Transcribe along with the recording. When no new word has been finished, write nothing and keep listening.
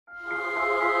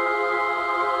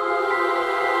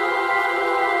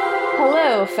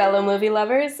Hello, fellow movie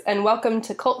lovers, and welcome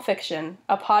to Cult Fiction,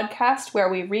 a podcast where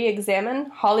we re-examine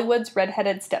Hollywood's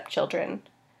redheaded stepchildren.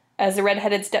 As a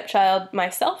redheaded stepchild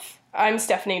myself, I'm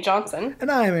Stephanie Johnson. And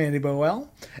I'm Andy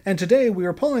Bowell. And today we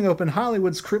are pulling open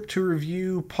Hollywood's crypt to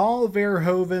review Paul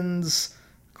Verhoeven's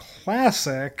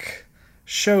classic,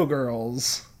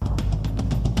 Showgirls.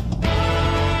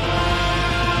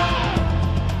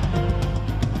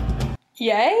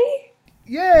 Yay?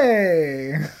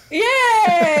 Yay!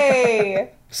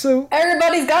 Yay! So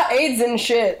everybody's got AIDS and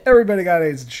shit. Everybody got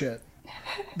AIDS and shit.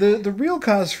 The real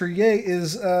cause for yay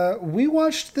is we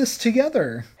watched this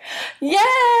together.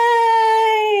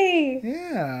 Yay!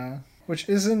 Yeah, which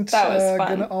isn't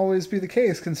going to always be the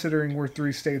case considering we're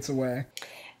 3 states away.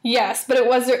 Yes, but it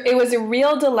was a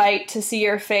real delight to see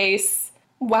your face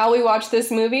while we watched this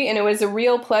movie, and it was a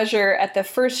real pleasure at the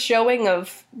first showing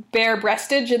of bare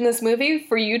breastage in this movie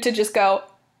for you to just go,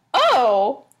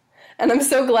 oh! And I'm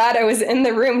so glad I was in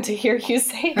the room to hear you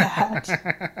say that.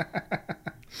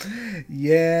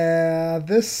 Yeah,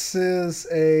 this is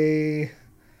a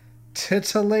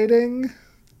titillating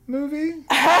movie.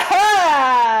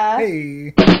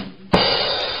 Hey.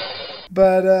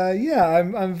 But yeah,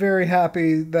 I'm very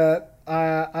happy that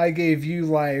I gave you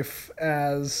life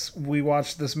as we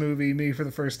watched this movie, me for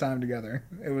the first time together.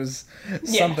 It was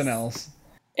something else.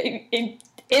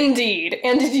 Indeed.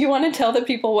 And did you want to tell the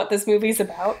people what this movie's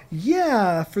about?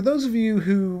 Yeah, for those of you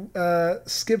who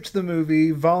skipped the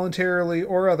movie voluntarily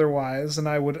or otherwise, and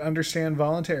I would understand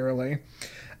voluntarily,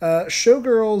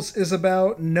 Showgirls is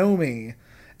about Nomi,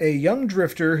 a young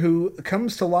drifter who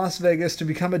comes to Las Vegas to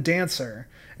become a dancer,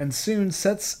 and soon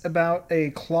sets about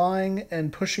clawing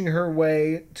and pushing her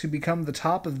way to become the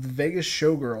top of the Vegas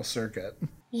showgirl circuit.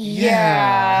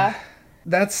 Yeah.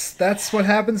 That's what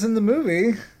happens in the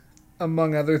movie.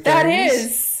 Among other things. That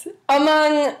is.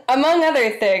 Among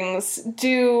other things,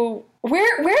 where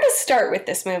to start with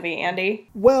this movie, Andy?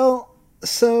 Well,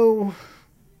 so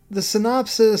the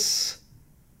synopsis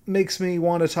makes me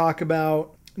want to talk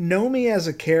about Nomi as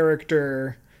a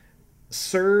character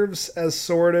serves as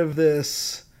sort of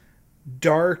this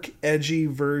dark, edgy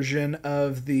version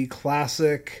of the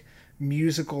classic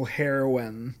musical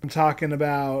heroine. I'm talking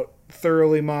about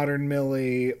Thoroughly Modern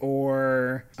Millie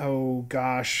or, oh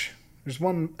gosh, there's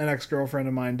one an ex-girlfriend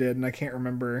of mine did, and I can't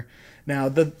remember now.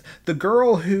 The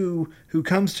girl who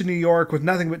comes to New York with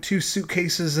nothing but 2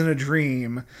 suitcases and a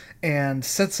dream and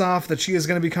sets off that she is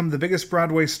going to become the biggest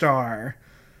Broadway star.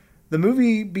 The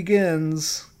movie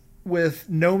begins with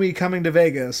Nomi coming to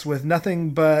Vegas with nothing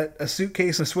but a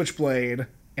suitcase, a switchblade,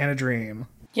 and a dream.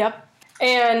 Yep.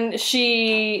 And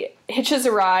she hitches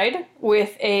a ride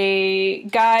with a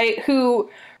guy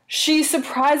who she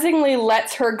surprisingly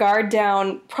lets her guard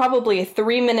down probably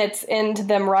 3 minutes into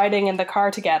them riding in the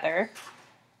car together,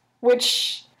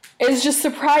 which is just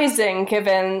surprising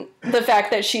given the fact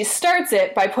that she starts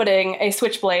it by putting a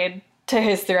switchblade to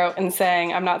his throat and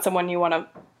saying, I'm not someone you want to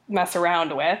mess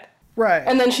around with. Right.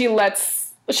 And then she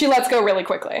lets go really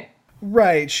quickly.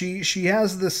 Right, she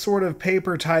has this sort of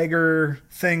paper tiger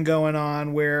thing going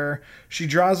on where she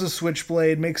draws a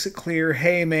switchblade, makes it clear,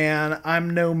 hey man,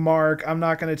 I'm no mark, I'm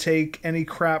not going to take any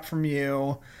crap from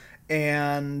you,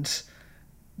 and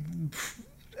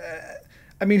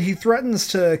I mean, he threatens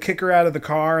to kick her out of the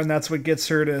car, and that's what gets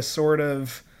her to sort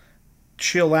of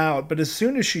chill out, but as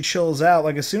soon as she chills out,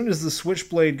 like as soon as the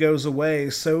switchblade goes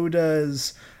away, so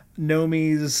does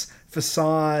Nomi's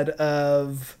facade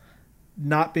of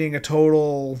not being a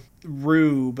total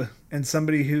rube and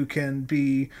somebody who can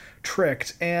be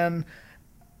tricked. And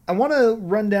I want to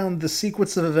run down the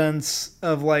sequence of events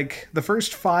of like the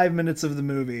first 5 minutes of the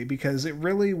movie, because it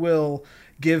really will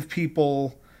give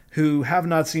people who have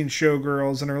not seen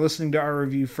Showgirls and are listening to our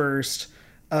review first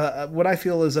what I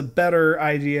feel is a better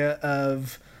idea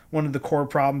of one of the core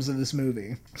problems of this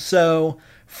movie. So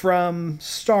from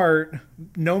start,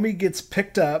 Nomi gets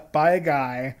picked up by a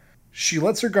guy. She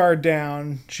lets her guard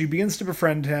down. She begins to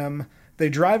befriend him. They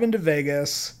drive into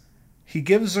Vegas. He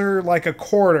gives her like a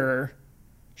quarter.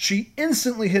 She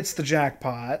instantly hits the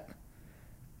jackpot.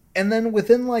 And then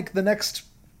within like the next,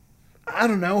 I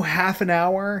don't know, half an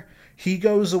hour, he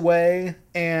goes away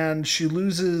and she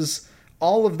loses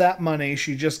all of that money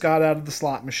she just got out of the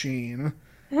slot machine.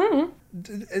 Mm-hmm.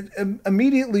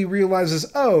 Immediately realizes,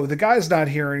 oh, the guy's not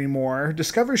here anymore,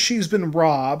 discovers she's been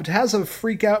robbed, has a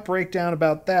freak out breakdown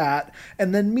about that,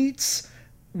 and then meets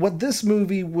what this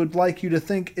movie would like you to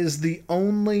think is the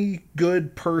only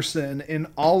good person in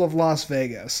all of Las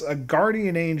Vegas, a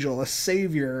guardian angel, a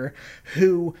savior,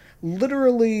 who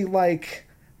literally, like,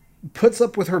 puts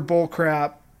up with her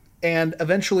bullcrap and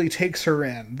eventually takes her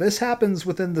in. This happens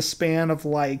within the span of,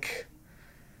 like,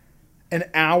 an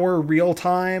hour real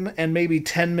time and maybe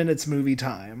 10 minutes movie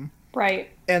time. Right.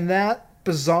 And that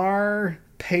bizarre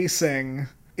pacing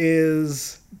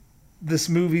is this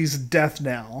movie's death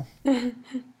knell.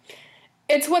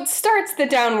 It's what starts the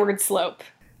downward slope.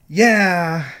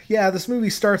 Yeah, this movie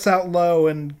starts out low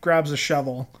and grabs a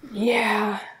shovel.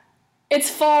 Yeah. It's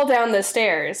fall down the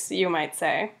stairs, you might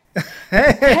say.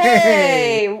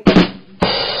 Hey!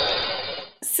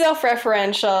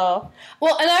 Self-referential.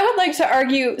 Well, and I would like to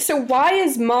argue, so why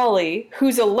is Molly,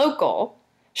 who's a local,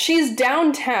 she's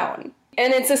downtown,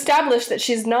 and it's established that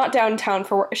she's not downtown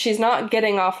for work, she's not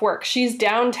getting off work, she's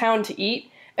downtown to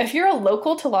eat. If you're a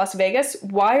local to Las Vegas,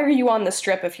 why are you on the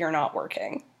Strip if you're not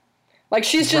working? Like,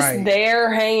 she's just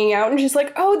there hanging out, and she's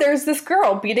like, oh, there's this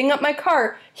girl beating up my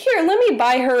car. Here, let me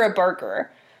buy her a burger.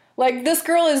 Like, this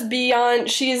girl is beyond,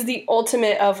 she is the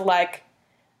ultimate of, like,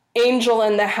 angel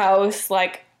in the house,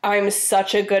 like, I'm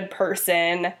such a good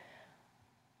person,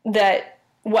 that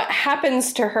what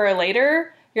happens to her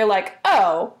later, you're like,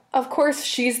 oh, of course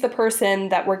she's the person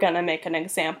that we're gonna make an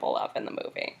example of in the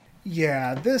movie.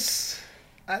 Yeah,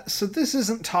 so this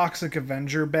isn't Toxic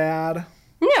Avenger bad.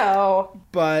 No.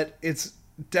 But it's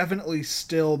definitely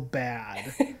still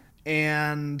bad.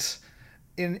 And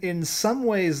in some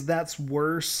ways that's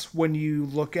worse when you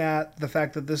look at the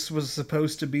fact that this was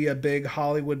supposed to be a big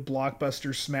Hollywood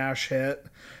blockbuster smash hit,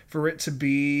 for it to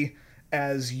be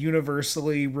as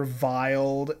universally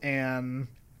reviled, and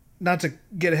not to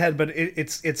get ahead, but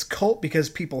it's cult because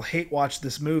people hate watch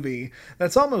this movie.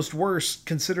 That's almost worse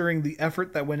considering the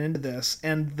effort that went into this.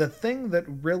 And the thing that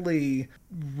really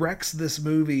wrecks this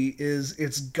movie is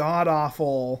its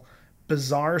god-awful,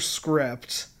 bizarre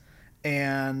script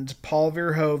and Paul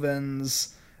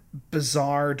Verhoeven's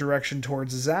bizarre direction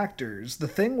towards his actors. The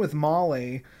thing with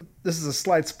Molly, this is a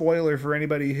slight spoiler for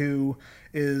anybody who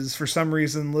is for some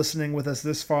reason listening with us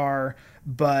this far,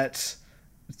 but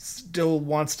still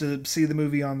wants to see the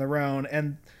movie on their own.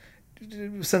 And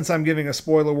since I'm giving a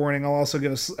spoiler warning, I'll also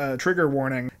give a trigger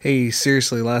warning. Hey,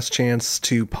 seriously, last chance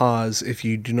to pause if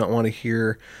you do not want to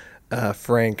hear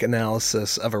frank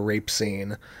analysis of a rape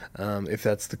scene. If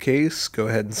that's the case, go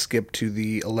ahead and skip to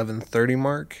the 11:30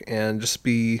 mark and just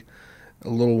be a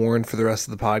little warned for the rest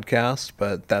of the podcast,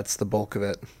 but that's the bulk of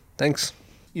it. Thanks.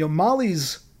 You know,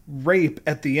 Molly's rape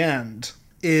at the end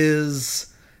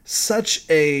is such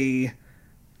a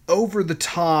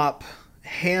over-the-top,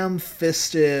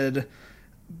 ham-fisted,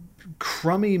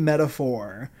 crummy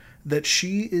metaphor that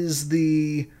she is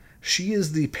the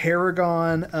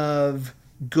paragon of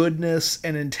goodness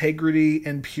and integrity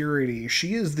and purity.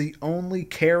 She is the only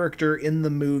character in the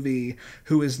movie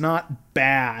who is not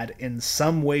bad in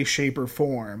some way, shape, or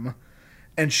form,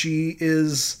 and she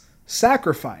is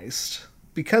sacrificed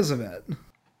because of it.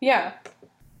 Yeah.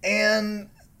 And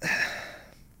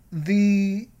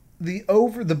the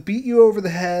beat you over the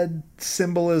head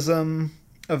symbolism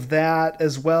of that,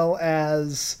 as well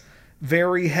as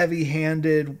very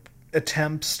heavy-handed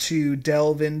attempts to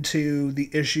delve into the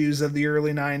issues of the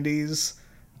early 90s.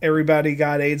 Everybody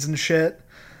got AIDS and shit.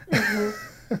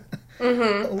 Mm-hmm.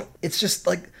 Mm-hmm. It's just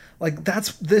like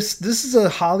that's this is a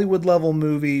Hollywood level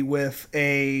movie with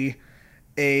a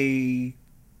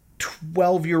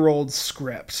 12-year-old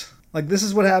script. Like, this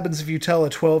is what happens if you tell a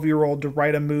 12-year-old to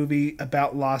write a movie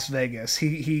about Las Vegas.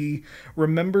 He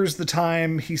remembers the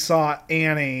time he saw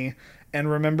Annie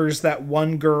and remembers that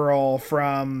one girl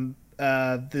from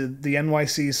the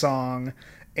NYC song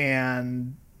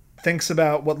and thinks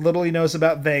about what little he knows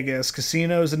about Vegas,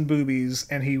 casinos and boobies,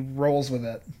 and he rolls with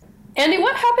it. Andy,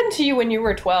 what happened to you when you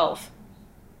were 12?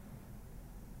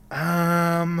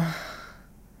 I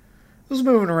was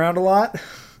moving around a lot.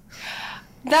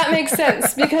 That makes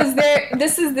sense, because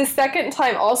this is the second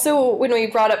time. Also, when we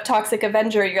brought up Toxic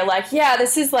Avenger, you're like, yeah,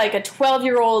 this is like a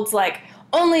 12-year-old's, like,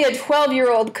 only a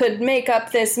 12-year-old could make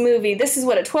up this movie. This is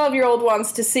what a 12-year-old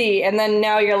wants to see. And then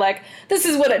now you're like, this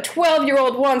is what a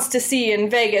 12-year-old wants to see in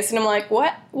Vegas. And I'm like,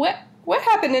 what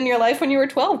happened in your life when you were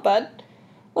 12, bud?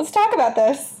 Let's talk about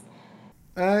this.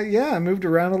 Yeah, I moved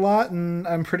around a lot, and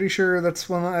I'm pretty sure that's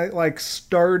when I, like,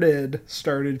 started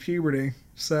puberty.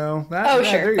 So that,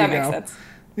 sure, that makes go. Sense.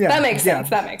 Yeah, that makes sense.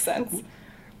 That makes sense.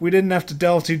 We didn't have to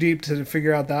delve too deep to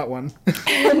figure out that one.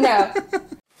 No.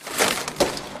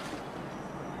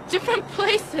 Different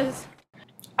places.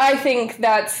 I think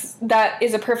that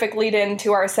is a perfect lead-in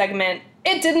to our segment.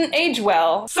 It didn't age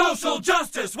well. Social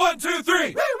justice, 1, 2, 3.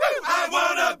 I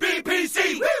wanna be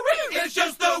PC. It's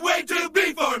just the way to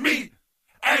be for me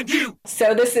and you.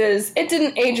 So this is It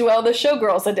Didn't Age Well, the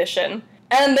Showgirls edition.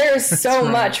 And there's so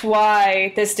much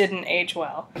why this didn't age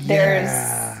well. There's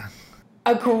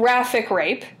a graphic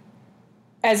rape.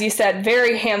 as you said,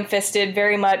 very ham-fisted,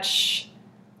 very much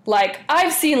like,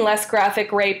 I've seen less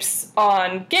graphic rapes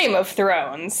on Game of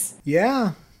Thrones.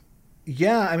 Yeah.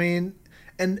 Yeah, I mean,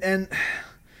 and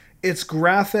it's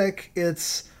graphic,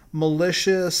 it's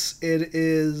malicious, it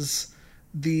is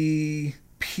the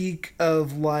peak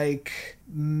of, like,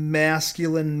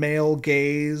 masculine male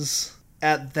gaze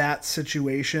at that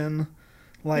situation.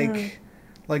 Like,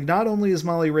 not only is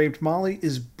Molly raped, Molly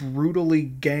is brutally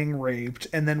gang raped,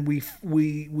 and then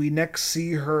we next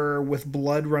see her with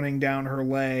blood running down her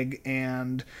leg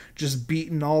and just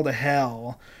beaten all to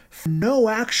hell for no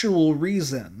actual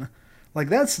reason. Like,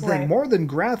 that's the thing. More than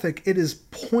graphic, it is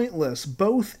pointless,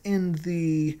 both in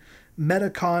the meta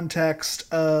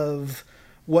context of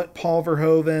what Paul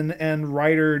Verhoeven and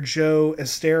writer Joe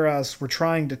Esteras were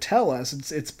trying to tell us.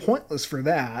 It's pointless for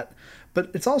that,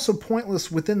 but it's also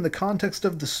pointless within the context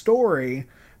of the story,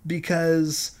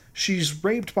 because she's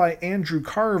raped by Andrew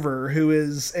Carver, who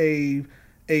is a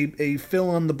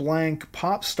fill-in-the-blank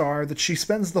pop star that she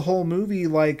spends the whole movie,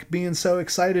 like, being so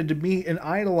excited to meet and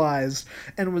idolize,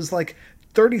 and was, like,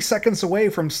 30 seconds away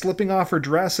from slipping off her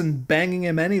dress and banging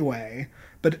him anyway.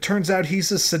 But it turns out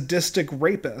he's a sadistic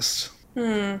rapist.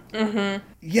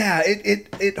 Yeah,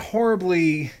 it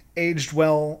horribly aged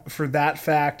well for that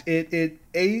fact. It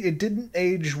didn't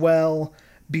age well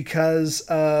because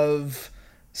of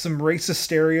some racist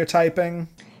stereotyping.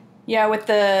 Yeah, with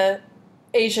the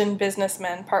Asian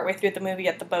businessman partway through the movie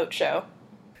at the boat show.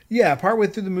 Yeah, partway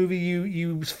through the movie,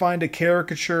 you find a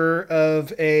caricature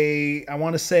of I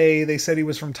want to say they said he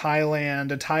was from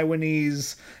Thailand, a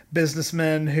Taiwanese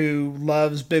businessman who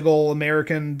loves big ol'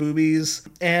 American boobies.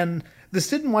 And this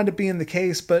didn't wind up being the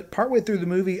case, but partway through the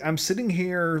movie, I'm sitting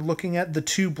here looking at the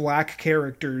two black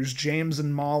characters, James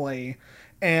and Molly,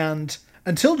 and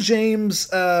until James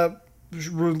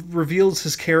reveals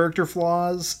his character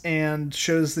flaws and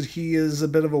shows that he is a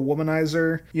bit of a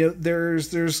womanizer, you know,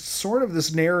 there's sort of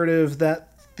this narrative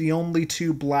that the only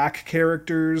two black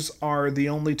characters are the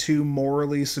only two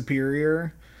morally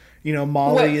superior. You know,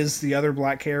 Molly is the other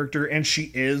black character, and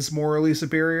she is morally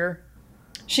superior.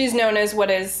 She's known as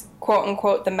what is,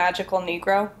 quote-unquote, the magical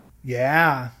Negro.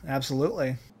 Yeah,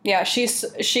 absolutely. Yeah,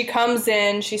 she comes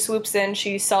in, she swoops in,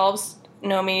 she solves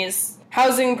Nomi's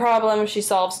housing problem, she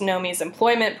solves Nomi's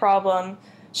employment problem.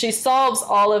 She solves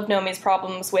all of Nomi's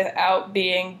problems without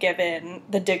being given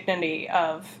the dignity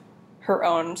of her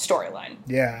own storyline.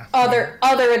 Yeah. Other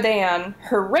than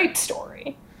her rape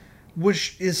story.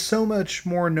 Which is so much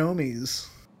more Nomi's.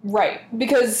 Right,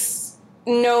 because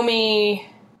Nomi...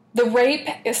 The rape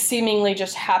seemingly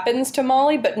just happens to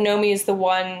Molly, but Nomi is the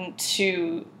one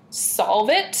to solve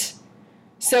it.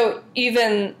 So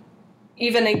even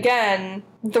again,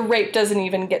 the rape doesn't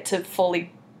even get to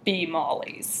fully be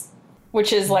Molly's.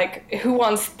 Which is like, who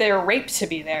wants their rape to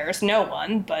be theirs? No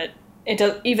one, but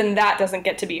even that doesn't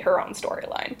get to be her own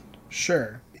storyline.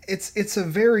 Sure. It's a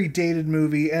very dated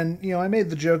movie, and, you know, I made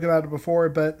the joke about it before,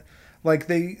 but, like,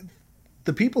 the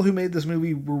people who made this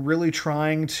movie were really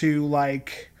trying to,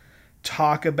 like,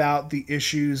 talk about the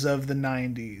issues of the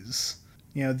 90s.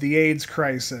 You know, the AIDS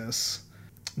crisis,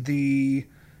 the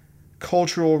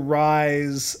cultural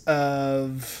rise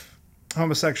of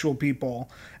homosexual people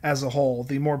as a whole,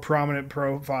 the more prominent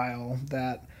profile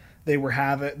that they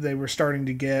were starting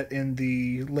to get in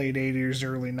the late 80s,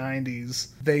 early 90s.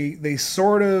 They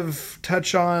sort of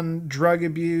touch on drug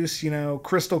abuse. You know,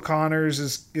 Crystal Connors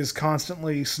is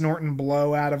constantly snorting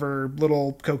blow out of her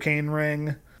little cocaine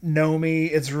ring.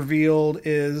 Nomi, it's revealed,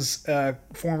 is a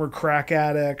former crack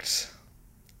addict.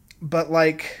 But,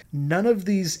 like, none of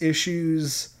these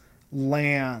issues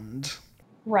land.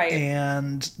 Right.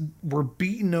 And we're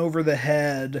beaten over the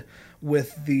head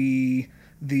with the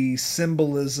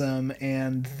symbolism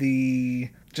and the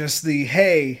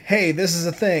hey, this is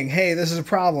a thing. Hey, this is a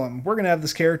problem. We're going to have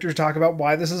this character talk about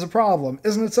why this is a problem.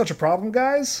 Isn't it such a problem,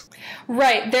 guys?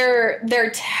 Right.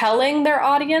 They're telling their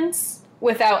audience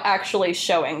without actually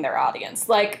showing their audience.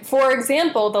 Like, for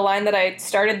example, the line that I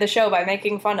started the show by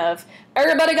making fun of,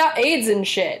 everybody got AIDS and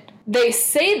shit. They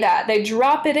say that, they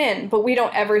drop it in, but we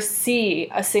don't ever see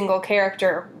a single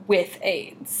character with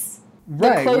AIDS.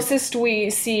 Right. The closest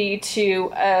we see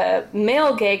to a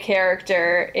male gay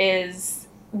character is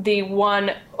the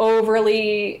one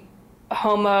overly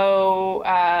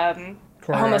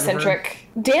homocentric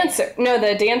dancer. No,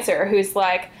 the dancer who's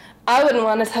like, I wouldn't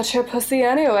want to touch her pussy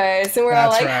anyways. And we're all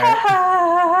like, right. Ha, ha,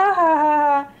 ha, ha,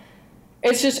 ha.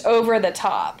 It's just over the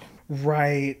top.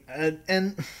 Right.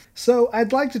 And so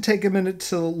I'd like to take a minute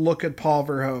to look at Paul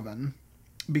Verhoeven,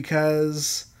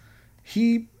 because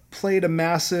he played a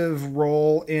massive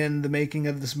role in the making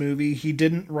of this movie. He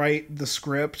didn't write the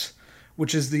script,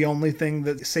 which is the only thing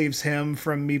that saves him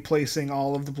from me placing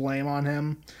all of the blame on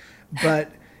him.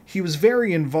 But he was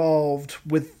very involved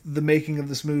with the making of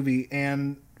this movie,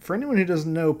 and for anyone who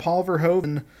doesn't know, Paul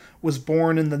Verhoeven was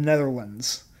born in the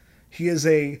Netherlands. He is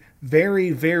a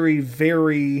very, very,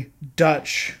 very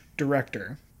Dutch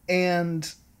director.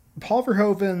 And Paul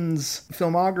Verhoeven's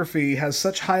filmography has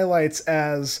such highlights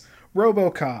as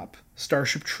RoboCop,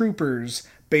 Starship Troopers,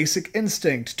 Basic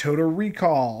Instinct, Total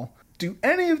Recall. Do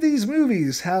any of these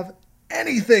movies have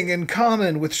anything in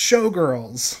common with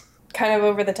Showgirls? Kind of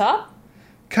over the top?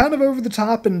 Kind of over the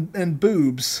top and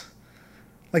boobs.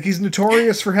 Like, he's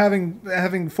notorious for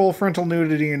having full frontal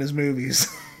nudity in his movies.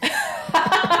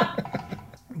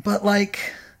 But,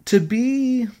 like, to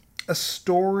be a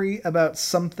story about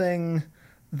something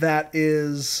that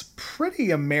is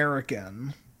pretty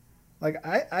American. Like,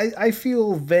 I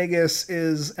feel Vegas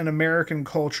is an American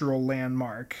cultural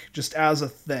landmark, just as a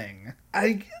thing.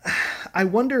 I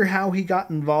wonder how he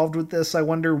got involved with this. I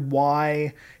wonder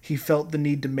why he felt the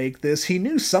need to make this. He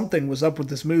knew something was up with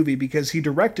this movie because he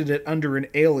directed it under an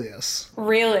alias.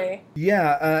 Really?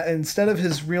 Yeah, instead of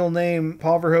his real name,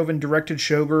 Paul Verhoeven directed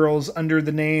Showgirls under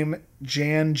the name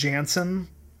Jan Jansen,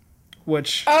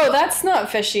 which... Oh, that's not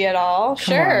fishy at all.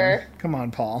 Sure. Come on,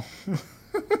 Paul.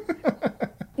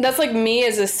 That's like me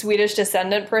as a Swedish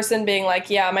descendant person being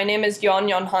like, yeah, my name is Jon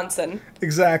Hansen.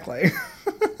 Exactly.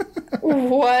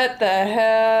 What the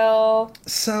hell?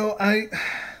 So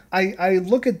I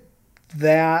look at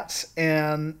that,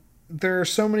 and there are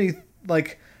so many,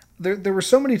 like, there were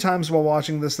so many times while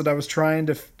watching this that I was trying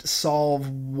to solve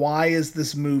why is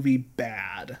this movie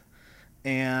bad,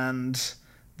 and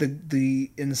the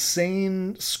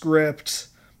insane script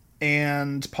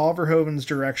and Paul Verhoeven's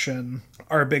direction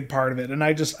are a big part of it. And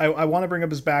I want to bring up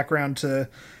his background to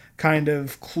kind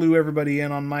of clue everybody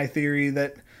in on my theory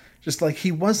that just, like,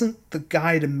 he wasn't the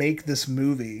guy to make this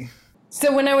movie.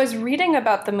 So when I was reading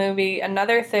about the movie,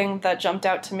 another thing that jumped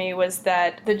out to me was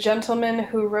that the gentleman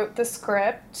who wrote the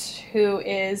script, who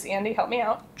is, Andy, help me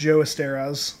out. Joe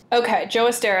Esteras. Okay, Joe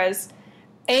Esteras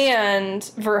and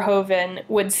Verhoeven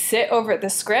would sit over the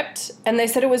script, and they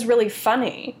said it was really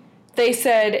funny. They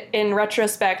said, in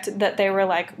retrospect, that they were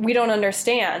like, we don't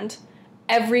understand.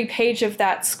 Every page of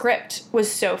that script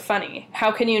was so funny.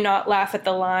 How can you not laugh at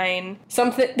the line?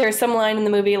 There's some line in the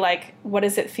movie like, what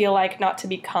does it feel like not to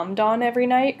be cummed on every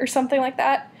night? Or something like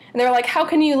that. And they're like, how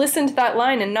can you listen to that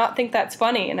line and not think that's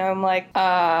funny? And I'm like,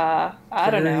 I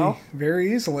don't know.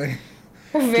 Very easily.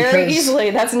 Very easily.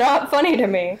 That's not funny to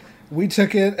me. We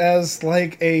took it as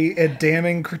like a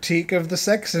damning critique of the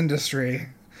sex industry.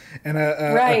 And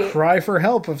a cry for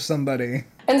help of somebody.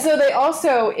 And so they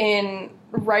also, in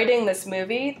writing this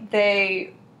movie,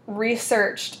 they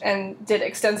researched and did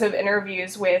extensive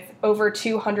interviews with over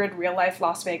 200 real-life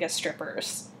Las Vegas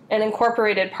strippers and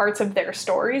incorporated parts of their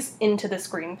stories into the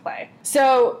screenplay.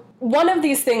 So one of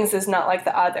these things is not like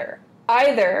the other.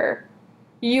 Either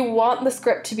you want the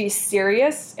script to be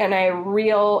serious and a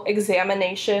real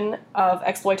examination of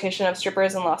exploitation of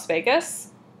strippers in Las Vegas,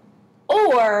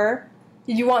 or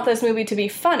you want this movie to be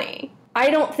funny. I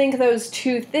don't think those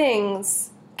two things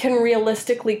can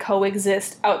realistically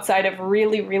coexist outside of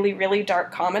really, really, really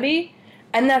dark comedy.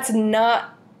 And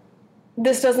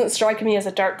this doesn't strike me as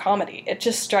a dark comedy. It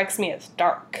just strikes me as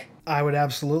dark. I would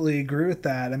absolutely agree with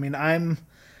that. I mean,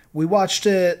 we watched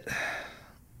it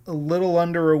a little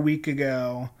under a week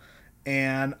ago,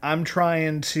 and I'm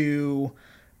trying to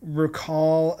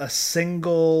recall a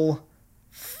single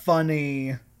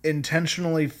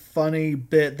intentionally funny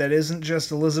bit that isn't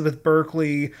just Elizabeth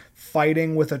Berkley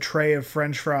fighting with a tray of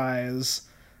French fries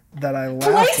that I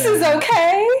laughed Places, at.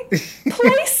 Okay?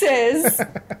 Places!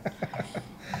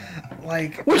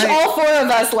 Which all four of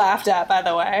us laughed at, by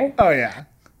the way. Oh, yeah.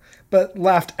 But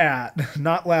laughed at,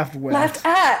 not laughed with. Laughed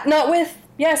at, not with.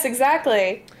 Yes,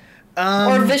 exactly.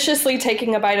 Or viciously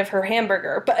taking a bite of her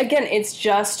hamburger. But again, it's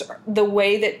just the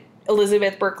way that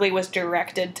Elizabeth Berkley was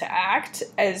directed to act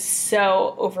as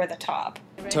so over the top.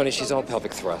 Tony, she's all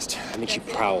pelvic thrust. I mean, she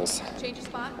prowls.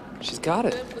 She's got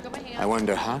it. I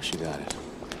wonder how she got it.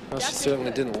 Well, she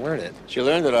certainly didn't learn it. She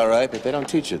learned it all right, but they don't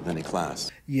teach it in any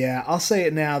class. Yeah, I'll say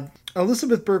it now.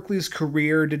 Elizabeth Berkley's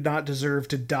career did not deserve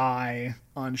to die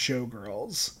on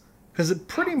Showgirls. Because it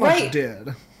pretty much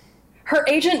did. Her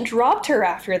agent dropped her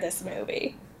after this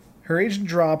movie. Her agent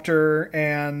dropped her,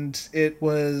 and it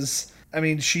was... I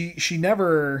mean, she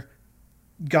never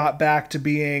got back to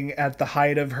being at the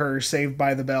height of her Saved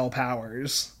by the Bell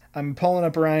powers. I'm pulling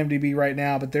up her IMDb right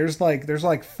now, but there's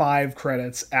like 5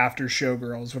 credits after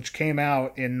Showgirls, which came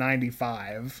out in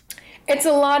 95. It's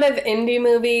a lot of indie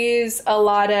movies, a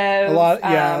lot of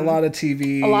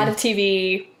TV. A lot of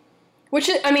TV. Which,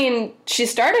 I mean, she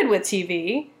started with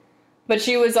TV, but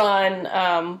she was on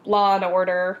Law and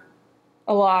Order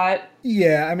a lot.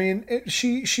 Yeah, I mean,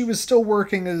 she was still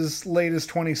working as late as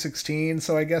 2016,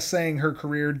 so I guess saying her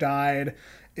career died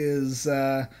is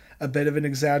a bit of an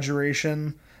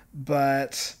exaggeration,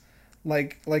 but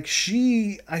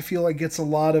she, I feel like, gets a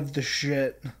lot of the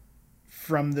shit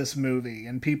from this movie,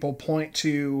 and people point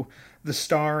to the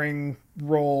starring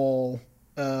role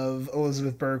of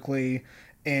Elizabeth Berkley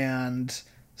and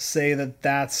say that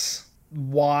that's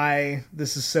why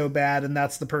this is so bad and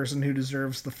that's the person who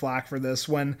deserves the flack for this,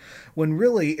 when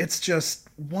really it's just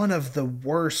one of the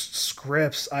worst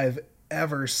scripts I've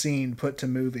ever seen put to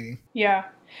movie. Yeah.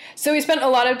 So we spent a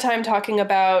lot of time talking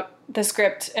about the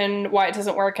script and why it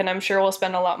doesn't work, and I'm sure we'll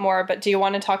spend a lot more, but do you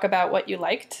want to talk about what you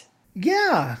liked?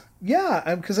 Yeah,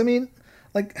 because I mean,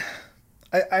 like,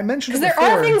 I mentioned it before. Because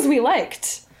there are things we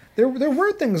liked. There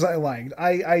were things I liked.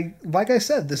 I like I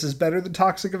said, this is better than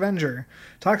Toxic Avenger.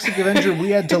 Toxic Avenger,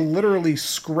 we had to literally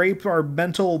scrape our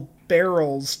mental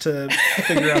barrels to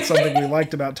figure out something we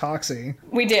liked about Toxie.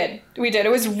 We did. It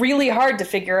was really hard to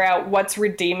figure out what's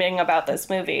redeeming about this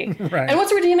movie. Right. And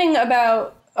what's redeeming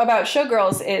about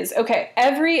Showgirls is, okay,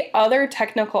 every other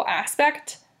technical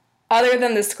aspect, other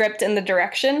than the script and the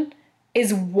direction,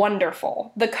 is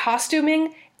wonderful. The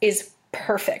costuming is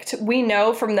perfect. We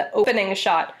know from the opening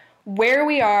shot where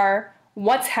we are,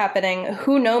 what's happening,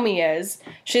 who Nomi is.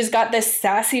 She's got this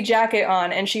sassy jacket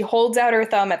on, and she holds out her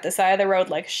thumb at the side of the road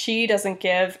like she doesn't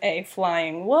give a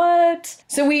flying what.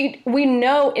 So we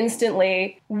know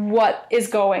instantly what is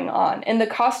going on. And the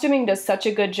costuming does such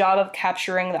a good job of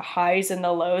capturing the highs and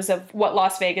the lows of what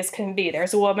Las Vegas can be.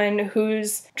 There's a woman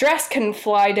whose dress can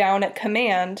fly down at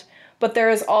command, but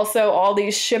there is also all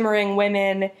these shimmering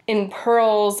women in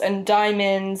pearls and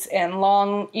diamonds and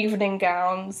long evening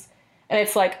gowns. And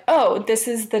it's like, oh, this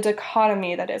is the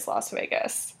dichotomy that is Las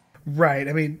Vegas. Right.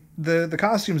 I mean, the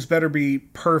costumes better be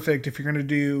perfect if you're going to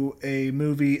do a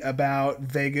movie about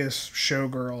Vegas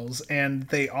showgirls, and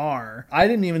they are. I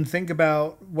didn't even think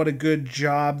about what a good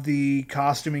job the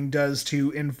costuming does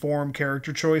to inform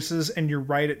character choices, and you're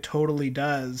right, it totally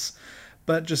does.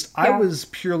 But just, yeah. I was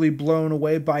purely blown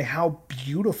away by how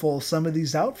beautiful some of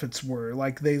these outfits were.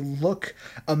 Like, they look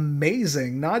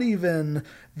amazing. Not even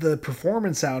the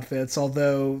performance outfits,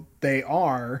 although they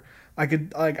are.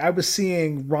 I was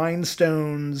seeing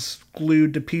rhinestones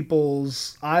glued to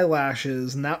people's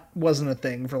eyelashes, and that wasn't a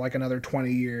thing for like another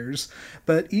 20 years.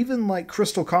 But even like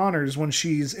Crystal Connors, when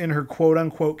she's in her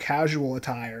quote-unquote casual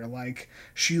attire, like,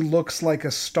 she looks like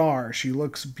a star. She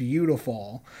looks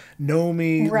beautiful.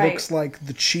 Nomi looks like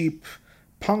the cheap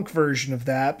punk version of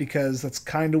that, because that's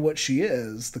kind of what she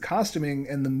is. The costuming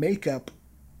and the makeup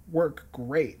work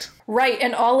great. Right,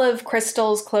 and all of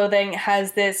Crystal's clothing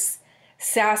has this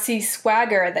sassy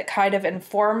swagger that kind of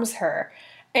informs her.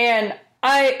 And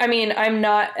I mean, I'm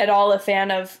not at all a fan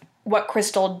of what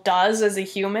Crystal does as a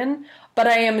human, but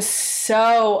I am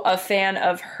so a fan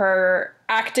of her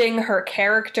acting, her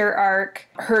character arc,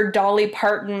 her Dolly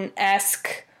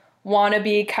Parton-esque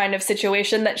wannabe kind of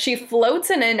situation that she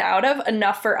floats in and out of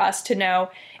enough for us to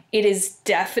know it is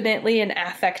definitely an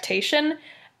affectation,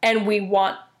 and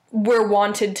we're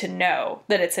wanted to know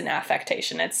that it's an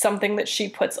affectation. It's something that she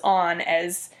puts on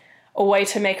as a way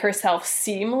to make herself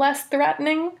seem less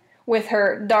threatening with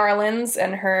her darlings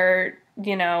and her,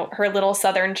 her little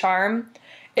southern charm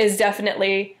is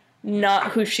definitely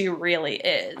not who she really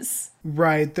is.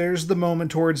 Right. There's the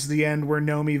moment towards the end where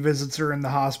Nomi visits her in the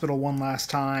hospital one last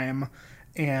time,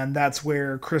 and that's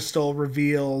where Crystal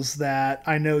reveals that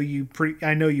I know you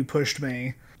pushed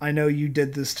me. I know you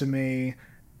did this to me.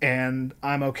 And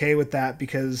I'm okay with that,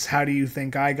 because how do you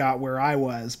think I got where I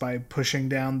was? By pushing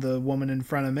down the woman in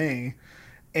front of me.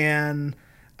 And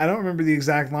I don't remember the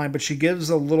exact line, but she gives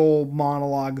a little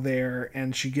monologue there,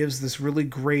 and she gives this really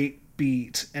great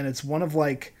beat. And it's one of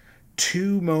like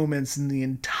two moments in the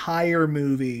entire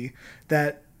movie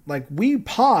that like we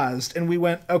paused and we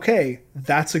went, okay,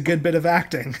 that's a good bit of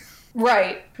acting.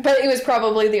 Right. But it was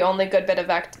probably the only good bit of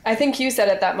I think you said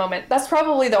at that moment, that's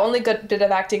probably the only good bit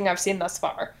of acting I've seen thus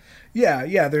far.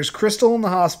 Yeah. There's Crystal in the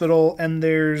hospital, and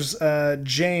there's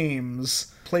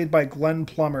James, played by Glenn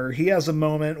Plummer. He has a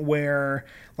moment where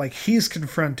like he's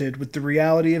confronted with the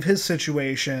reality of his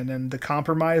situation and the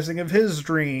compromising of his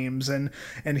dreams, and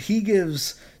he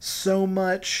gives so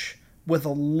much with a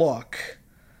look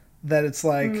that it's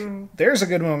like, there's a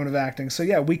good moment of acting. So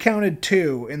yeah, we counted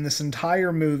two in this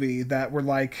entire movie that were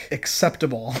like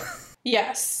acceptable.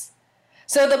 Yes.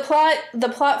 So the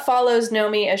plot follows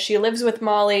Nomi as she lives with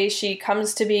Molly. She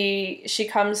comes to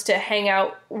hang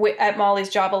out at Molly's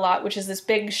job a lot, which is this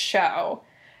big show.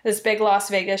 this big Las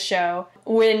Vegas show,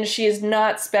 when she is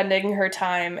not spending her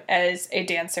time as a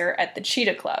dancer at the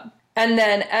Cheetah Club. And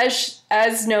then as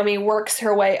Nomi works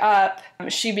her way up,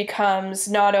 she becomes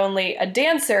not only a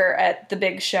dancer at the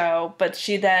big show, but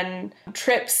she then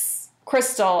trips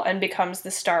Crystal and becomes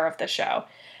the star of the show.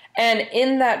 And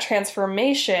in that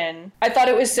transformation, I thought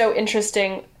it was so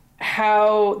interesting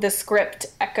how the script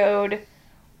echoed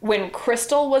when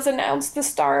Crystal was announced the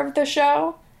star of the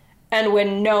show and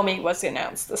when Nomi was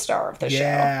announced the star of the show.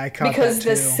 Yeah, I caught because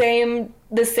that too.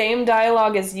 the same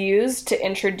dialogue is used to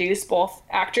introduce both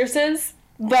actresses,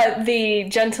 but the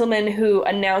gentleman who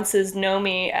announces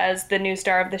Nomi as the new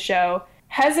star of the show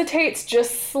hesitates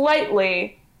just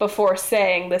slightly before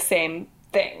saying the same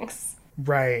things.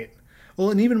 Right. Well,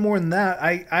 and even more than that,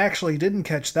 I actually didn't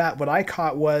catch that. What I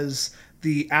caught was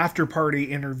the after party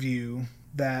interview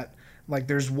that, like,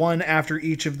 there's one after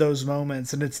each of those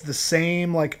moments, and it's the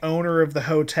same, like, owner of the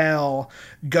hotel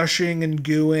gushing and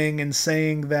gooing and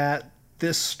saying that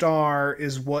this star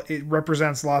is what it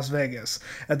represents Las Vegas.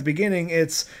 At the beginning,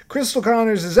 it's Crystal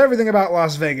Connors is everything about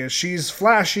Las Vegas. She's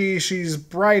flashy, she's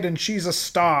bright, and she's a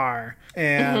star.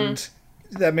 And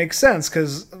that makes sense,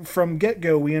 because from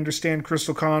get-go, we understand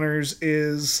Crystal Connors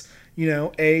is, you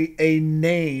know, a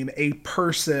name, a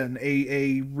person,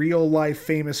 a real-life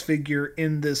famous figure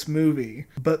in this movie.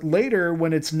 But later,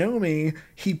 when it's Nomi,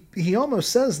 he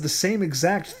almost says the same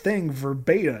exact thing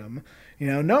verbatim. You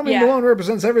know, Nomi Malone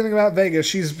represents everything about Vegas.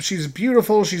 She's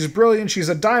beautiful, she's brilliant, she's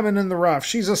a diamond in the rough,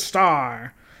 she's a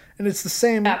star. And it's the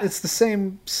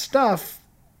same stuff,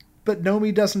 but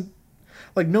Nomi doesn't,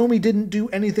 like, Nomi didn't do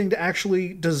anything to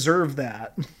actually deserve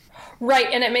that. Right,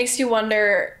 and it makes you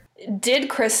wonder, did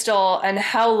Crystal, and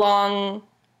how long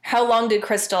did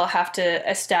Crystal have to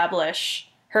establish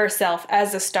herself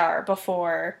as a star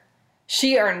before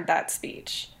she earned that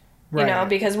speech? Right. You know,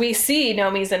 because we see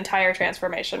Nomi's entire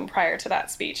transformation prior to that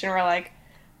speech, and we're like,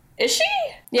 is she?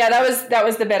 Yeah, that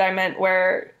was the bit I meant,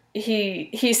 where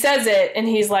he says it, and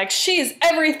he's like, she's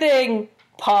everything,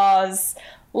 pause,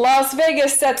 Las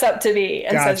Vegas sets up to be,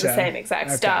 and says the same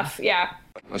exact stuff. Yeah.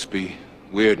 Must be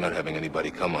weird not having anybody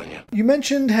come on you. You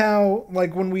mentioned how,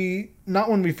 like, not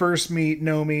when we first meet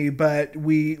Nomi, but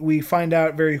we find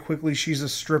out very quickly she's a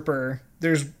stripper.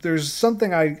 There's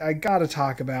something I gotta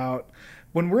talk about.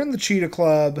 When we're in the Cheetah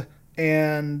Club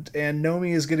and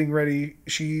Nomi is getting ready,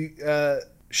 she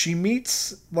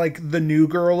meets, like, the new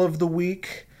girl of the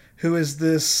week, who is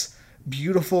this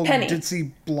beautiful Penny.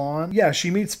 Ditzy blonde. Yeah,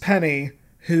 she meets Penny,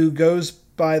 who goes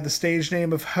by the stage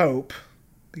name of Hope,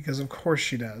 because of course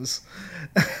she does.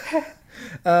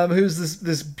 Who's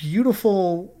this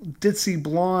beautiful ditzy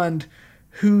blonde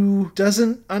who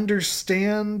doesn't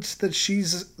understand that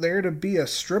she's there to be a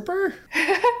stripper?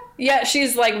 Yeah,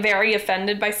 she's, like, very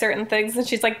offended by certain things, and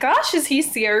she's like, gosh, is he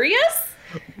serious?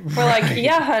 We're like,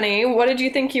 yeah, honey, what did you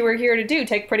think you were here to do?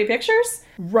 Take pretty pictures?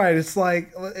 Right, it's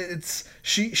like,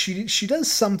 she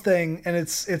does something, and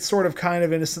it's sort of kind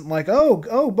of innocent, like,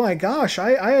 oh my gosh,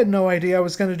 I had no idea I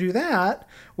was going to do that,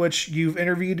 which you've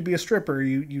interviewed to be a stripper,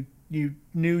 you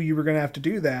knew you were going to have to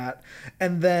do that.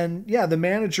 And then, yeah, the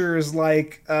manager is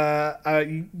like,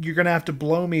 you're going to have to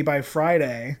blow me by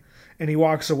Friday, and he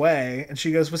walks away, and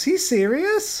she goes, was he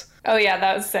serious? Oh yeah,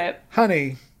 that was it.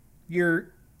 Honey,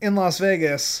 you're in Las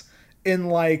Vegas in,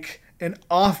 like, an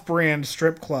off-brand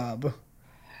strip club.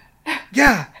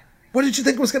 Yeah, what did you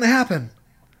think was going to happen?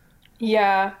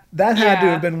 Yeah. That had to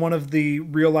have been one of the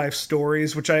real-life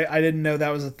stories, which I didn't know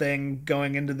that was a thing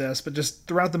going into this, but just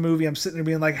throughout the movie, I'm sitting there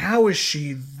being like, how is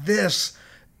she this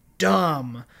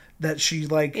dumb that she,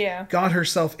 like, got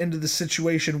herself into the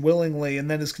situation willingly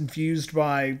and then is confused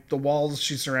by the walls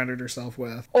she surrounded herself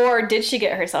with? Or did she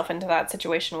get herself into that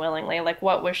situation willingly? Like,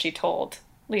 what was she told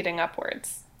leading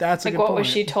upwards? That's a like, good what point. was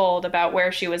she told about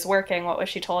where she was working? What was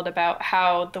she told about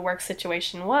how the work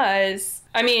situation was?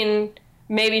 I mean,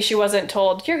 maybe she wasn't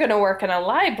told, you're going to work in a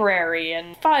library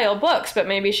and file books, but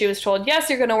maybe she was told, yes,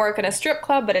 you're going to work in a strip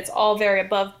club, but it's all very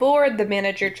above board. The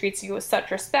manager treats you with such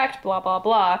respect, blah, blah,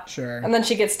 blah. Sure. And then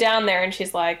she gets down there and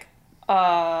she's like,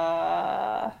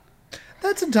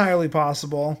 That's entirely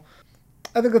possible.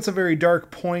 I think that's a very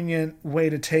dark, poignant way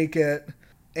to take it.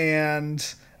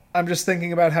 And I'm just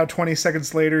thinking about how 20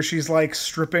 seconds later she's, like,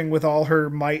 stripping with all her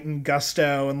might and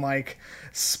gusto and, like,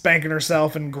 spanking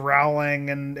herself and growling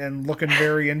and looking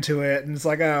very into it. And it's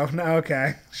like, oh, no,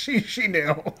 okay. She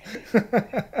knew.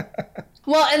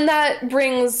 Well, and that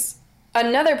brings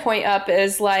another point up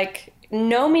is, like,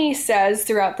 Nomi says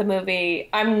throughout the movie,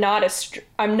 I'm not a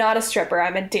stripper,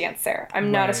 I'm a dancer. I'm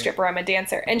not a stripper, I'm a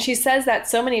dancer. And she says that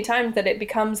so many times that it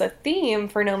becomes a theme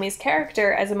for Nomi's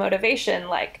character as a motivation,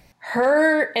 like,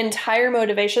 her entire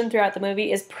motivation throughout the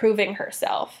movie is proving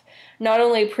herself. Not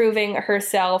only proving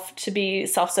herself to be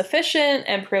self-sufficient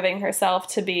and proving herself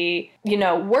to be,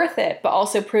 worth it, but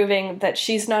also proving that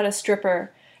she's not a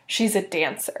stripper, she's a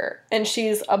dancer, and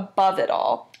she's above it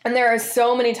all. And there are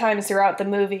so many times throughout the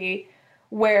movie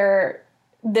where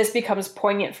this becomes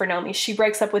poignant for Nomi. She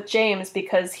breaks up with James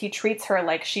because he treats her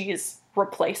like she's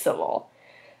replaceable.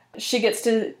 She gets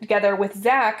together with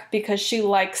Zach because she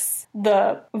likes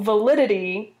the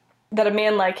validity that a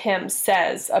man like him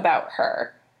says about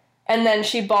her. And then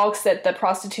she balks at the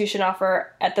prostitution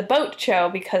offer at the boat show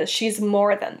because she's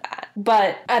more than that.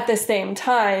 But at the same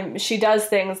time, she does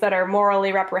things that are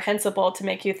morally reprehensible to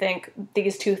make you think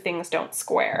these two things don't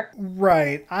square.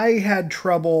 Right. I had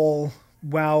trouble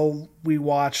while we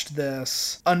watched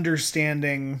this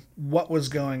understanding what was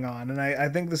going on. And I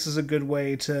think this is a good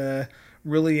way to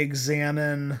really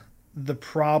examine the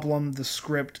problem the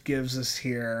script gives us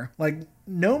here. Like,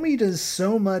 Nomi does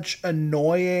so much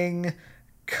annoying,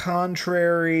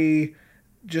 contrary,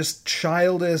 just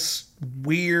childish,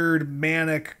 weird,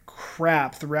 manic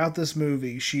crap throughout this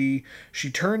movie. She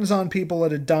turns on people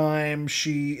at a dime.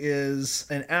 She is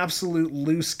an absolute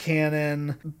loose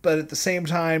cannon, but at the same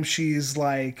time she's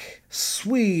like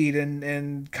sweet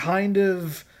and kind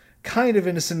of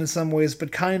innocent in some ways,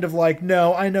 but kind of like,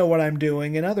 no, I know what I'm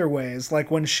doing in other ways.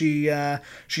 Like when she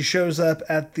shows up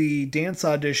at the dance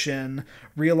audition,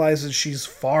 realizes she's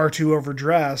far too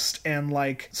overdressed, and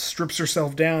like strips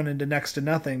herself down into next to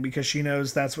nothing because she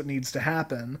knows that's what needs to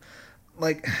happen.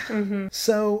 Like,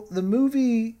 So the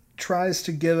movie tries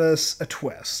to give us a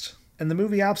twist. And the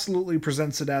movie absolutely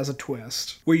presents it as a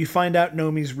twist, where you find out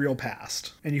Nomi's real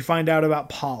past, and you find out about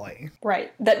Polly.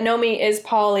 Right. That Nomi is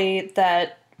Polly,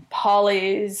 that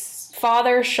Polly's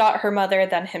father shot her mother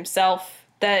than himself,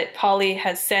 that Polly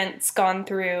has since gone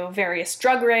through various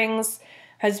drug rings,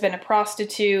 has been a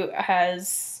prostitute,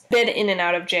 has been in and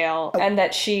out of jail, and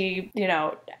that she,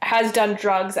 has done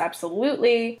drugs,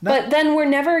 absolutely. No. But then we're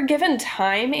never given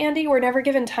time, Andy. We're never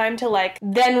given time to,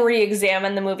 then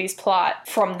re-examine the movie's plot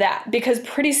from that. Because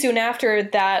pretty soon after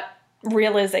that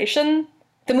realization,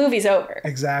 the movie's over.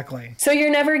 Exactly. So you're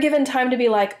never given time to be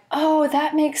like, oh,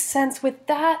 that makes sense with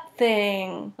that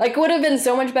thing. It would have been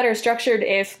so much better structured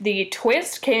if the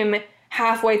twist came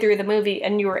halfway through the movie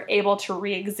and you were able to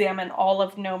re-examine all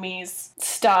of Nomi's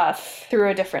stuff through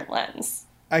a different lens.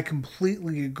 I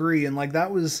completely agree. And that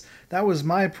was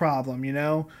my problem,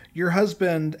 Your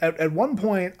husband, at one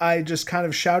point, I just kind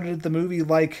of shouted at the movie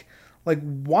like,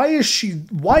 why is she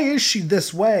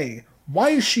this way?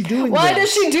 Why is she doing Why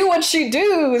this? does she do what she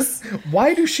does?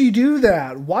 Why does she do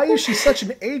that? Why is she such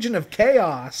an agent of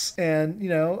chaos? And,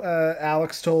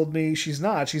 Alex told me she's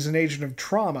not. She's an agent of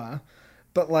trauma.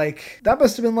 But, that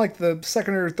must have been, the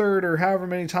second or third or however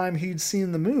many time he'd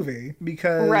seen the movie.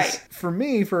 Because, For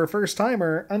me, for a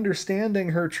first-timer, understanding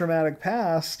her traumatic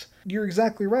past, you're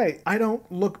exactly right. I don't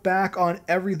look back on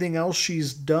everything else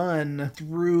she's done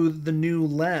through the new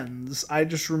lens. I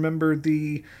just remember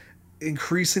the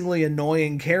increasingly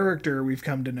annoying character we've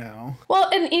come to know. Well,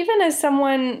 and even as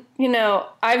someone,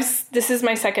 this is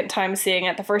my second time seeing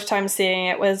it. The first time seeing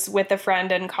it was with a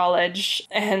friend in college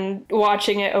and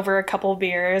watching it over a couple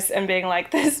beers and being like,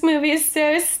 this movie is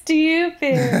so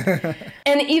stupid.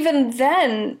 And even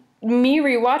then, me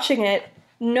rewatching it,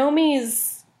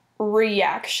 Nomi's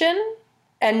reaction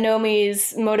and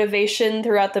Nomi's motivation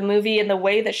throughout the movie and the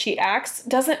way that she acts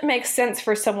doesn't make sense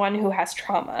for someone who has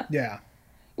trauma. Yeah.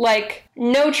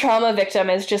 No trauma victim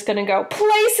is just going to go,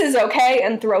 places, okay,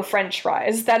 and throw french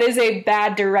fries. That is a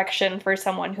bad direction for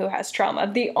someone who has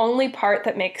trauma. The only part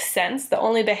that makes sense, the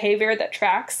only behavior that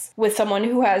tracks with someone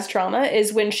who has trauma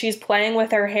is when she's playing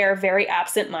with her hair very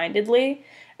absent-mindedly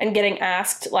and getting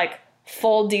asked,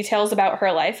 full details about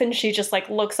her life, and she just,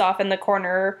 looks off in the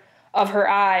corner of her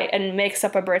eye and makes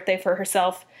up a birthday for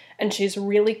herself, and she's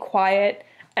really quiet,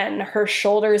 and her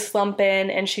shoulders slump in,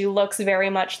 and she looks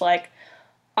very much like,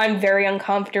 I'm very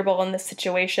uncomfortable in this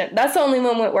situation. That's the only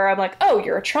moment where I'm like, oh,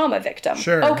 you're a trauma victim.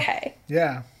 Sure. Okay.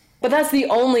 Yeah. But that's the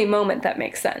only moment that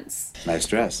makes sense. Nice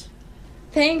dress.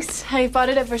 Thanks. I bought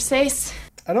it at Versailles.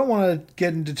 I don't want to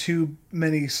get into too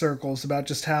many circles about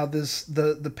just how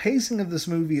the pacing of this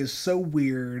movie is so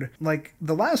weird.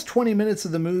 The last 20 minutes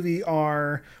of the movie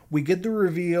are, we get the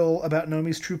reveal about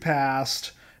Nomi's true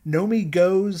past. Nomi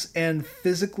goes and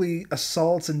physically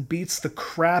assaults and beats the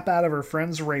crap out of her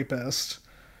friend's rapist.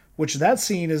 Which that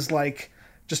scene is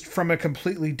just from a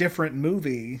completely different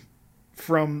movie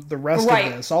from the rest of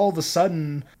this. All of a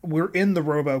sudden, we're in the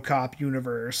RoboCop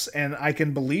universe, and I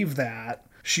can believe that.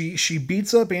 She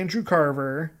beats up Andrew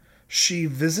Carver. She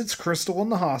visits Crystal in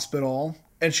the hospital.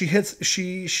 And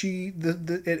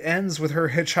it ends with her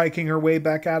hitchhiking her way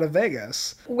back out of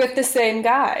Vegas. With the same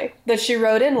guy that she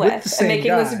rode in with and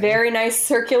making this very nice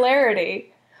circularity.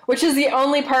 Which is the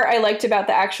only part I liked about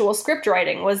the actual script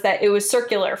writing, was that it was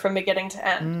circular from beginning to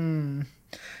end.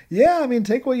 Yeah, I mean,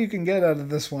 take what you can get out of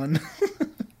this one.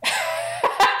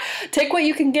 Take what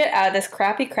you can get out of this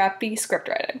crappy script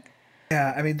writing.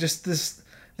 Yeah, I mean, just this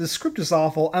script is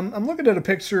awful. I'm looking at a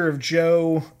picture of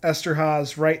Joe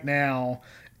Esterhazy right now,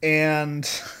 and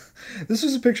this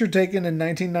was a picture taken in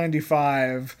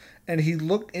 1995, and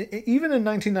even in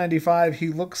 1995, he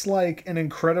looks like an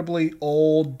incredibly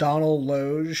old Donald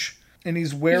Loge, and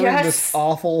he's wearing this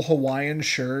awful Hawaiian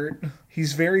shirt.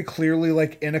 He's very clearly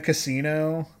like in a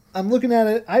casino. I'm looking at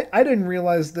it. I didn't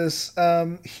realize this.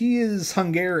 He is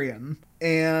Hungarian,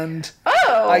 and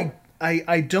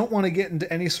I don't want to get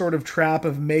into any sort of trap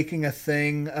of making a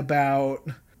thing about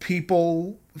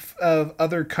people of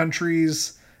other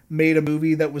countries made a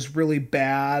movie that was really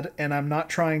bad, and I'm not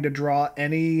trying to draw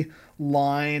any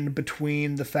line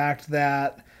between the fact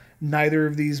that neither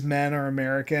of these men are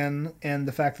American and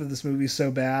the fact that this movie's so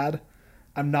bad.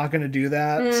 I'm not going to do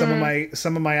that.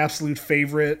 Some of my absolute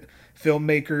favorite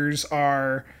filmmakers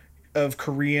are of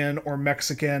Korean or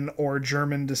Mexican or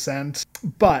German descent,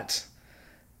 but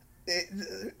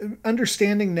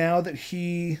understanding now that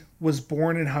he was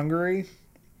born in Hungary,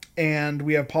 and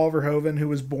we have Paul Verhoeven, who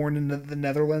was born in the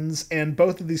Netherlands, and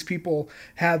both of these people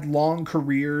had long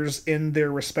careers in their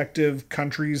respective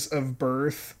countries of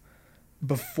birth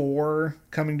before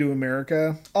coming to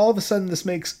America. All of a sudden, this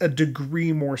makes a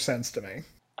degree more sense to me.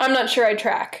 I'm not sure I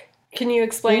track. Can you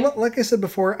explain? Well, like I said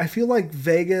before, I feel like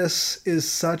Vegas is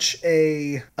such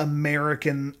a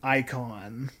American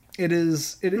icon. It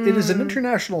is an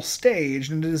international stage,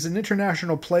 and it is an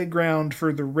international playground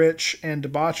for the rich and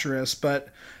debaucherous, but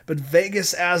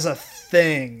Vegas as a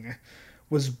thing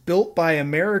was built by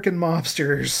American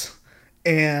mobsters,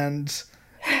 and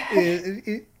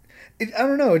I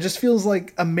don't know, it just feels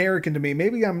like American to me.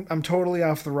 Maybe I'm totally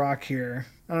off the rock here.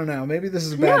 I don't know. Maybe this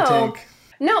is a bad take.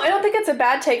 No, I don't think it's a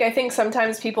bad take. I think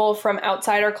sometimes people from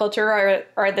outside our culture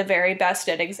are the very best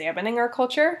at examining our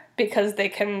culture, because they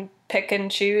can pick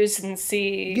and choose and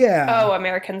see,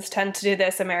 Americans tend to do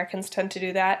this, Americans tend to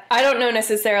do that. I don't know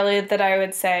necessarily that I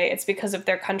would say it's because of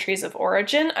their countries of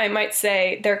origin. I might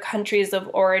say their countries of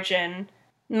origin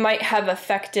might have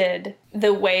affected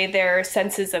the way their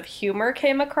senses of humor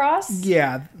came across.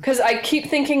 Yeah. Because I keep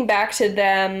thinking back to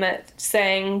them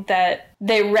saying that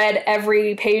they read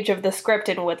every page of the script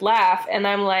and would laugh, and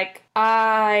I'm like,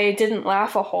 I didn't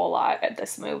laugh a whole lot at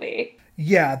this movie.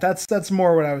 Yeah, that's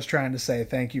more what I was trying to say.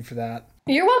 Thank you for that.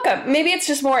 You're welcome. Maybe it's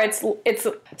just more, it's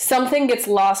something gets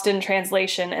lost in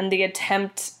translation, and the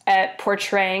attempt at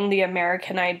portraying the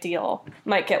American ideal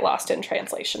might get lost in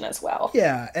translation as well.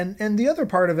 Yeah, and the other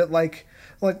part of it,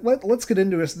 let's get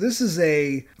into this. This is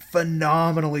a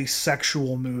phenomenally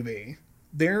sexual movie.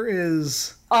 There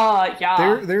is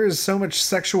there is so much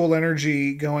sexual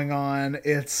energy going on.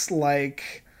 It's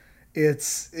like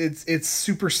it's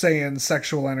Super Saiyan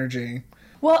sexual energy.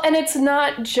 Well, and it's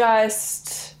not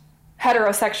just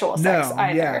heterosexual sex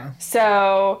either. Yeah.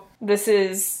 So this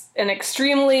is an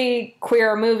extremely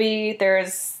queer movie.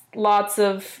 There's lots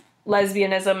of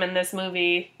lesbianism in this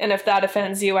movie, and if that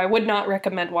offends you, I would not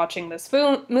recommend watching this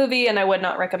movie, and I would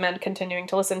not recommend continuing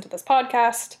to listen to this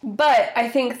podcast. But I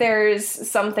think there's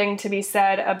something to be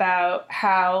said about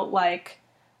how, like,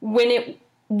 when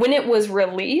it was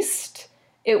released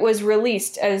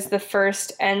as the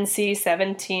first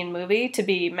NC-17 movie to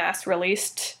be mass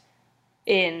released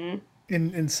in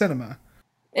cinema.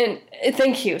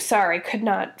 Thank you. Sorry, could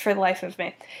not for the life of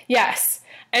me. Yes.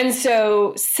 And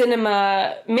so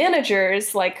cinema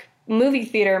managers, like movie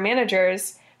theater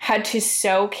managers, had to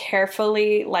so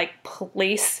carefully, like,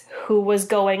 police who was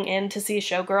going in to see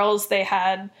Showgirls. They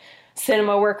had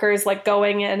cinema workers, like,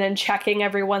 going in and checking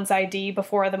everyone's ID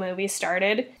before the movie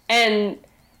started. And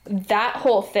that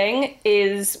whole thing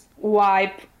is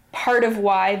part of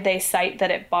why they cite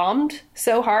that it bombed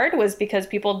so hard, was because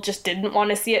people just didn't want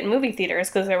to see it in movie theaters,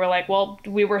 because they were like, well,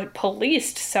 we were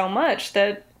policed so much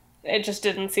that it just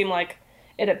didn't seem like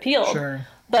it appealed. Sure.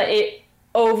 But it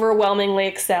overwhelmingly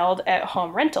excelled at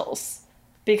home rentals,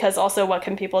 because also what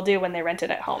can people do when they rent it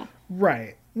at home?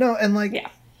 Right. No, and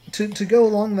to go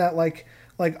along that, like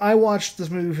I watched this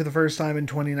movie for the first time in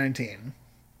 2019,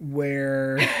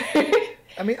 where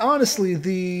I mean, honestly,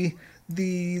 the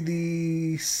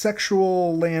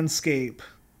sexual landscape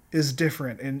is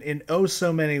different in oh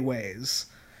so many ways.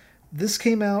 This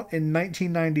came out in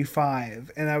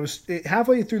 1995, and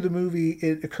halfway through the movie,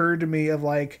 it occurred to me of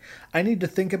like, I need to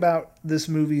think about this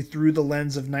movie through the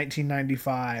lens of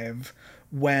 1995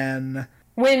 when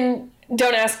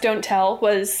Don't Ask, Don't Tell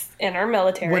was in our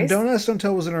militaries. When Don't Ask, Don't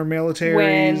Tell was in our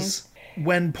militaries.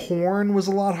 When porn was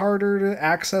a lot harder to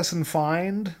access and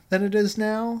find than it is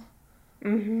now.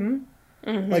 Mm-hmm.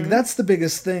 Mm-hmm. Like, that's the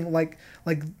biggest thing. Like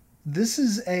this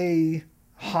is a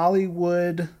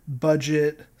Hollywood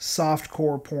budget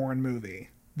softcore porn movie.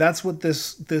 That's what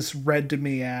this read to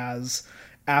me as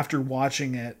after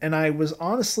watching it. And I was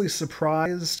honestly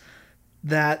surprised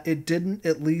that it didn't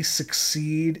at least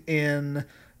succeed in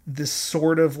this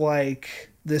sort of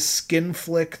like this skin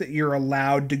flick that you're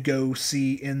allowed to go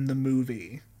see in the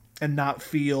movie and not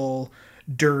feel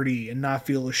dirty and not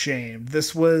feel ashamed.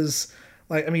 This was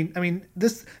like, I mean,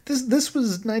 this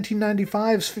was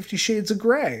 1995's 50 Shades of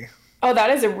Grey. Oh,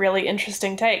 that is a really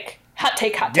interesting take. Hot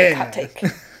take.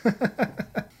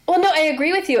 Well, no, I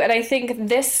agree with you. And I think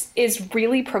this is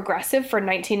really progressive for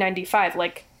 1995.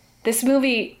 Like, this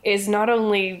movie is not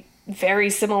only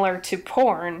very similar to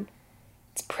porn,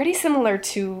 it's pretty similar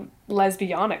to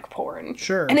lesbianic porn.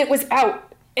 Sure. And it was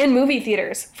out in movie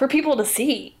theaters for people to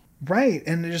see. Right.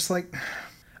 And just like,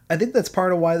 I think that's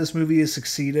part of why this movie has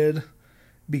succeeded,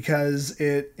 because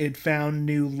it found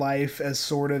new life as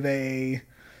sort of a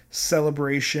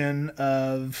celebration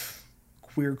of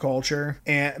queer culture.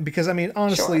 And because, I mean,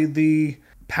 honestly, Sure. The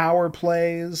power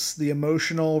plays, the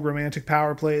emotional romantic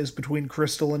power plays between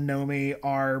Crystal and Nomi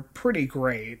are pretty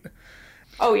great.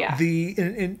 Oh, yeah.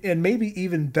 And maybe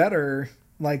even better,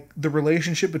 like the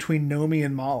relationship between Nomi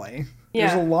and Molly. Yeah.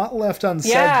 There's a lot left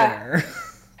unsaid there.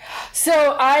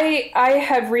 So I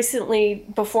have recently,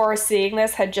 before seeing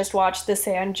this, had just watched the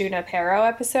San Junipero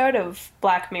episode of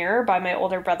Black Mirror by my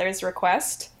older brother's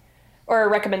request. Or a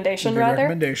recommendation, rather.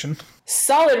 Recommendation.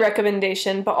 Solid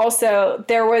recommendation, but also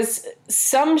there was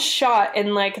some shot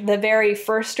in like the very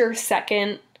first or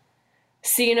second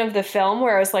scene of the film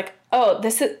where I was like, oh,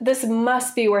 this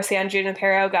must be where San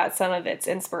Junipero got some of its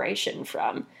inspiration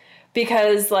from.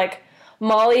 Because like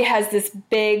Molly has this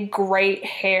big, great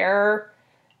hair,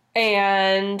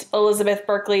 and Elizabeth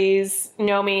Berkley's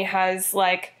Nomi has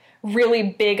like really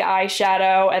big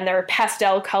eyeshadow, and there are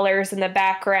pastel colors in the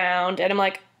background, and I'm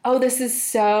like, oh, this is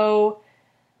so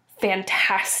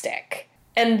fantastic.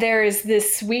 And there's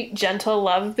this sweet, gentle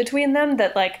love between them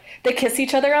that, like, they kiss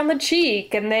each other on the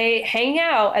cheek, and they hang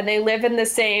out, and they live in the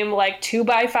same, like,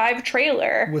 2x5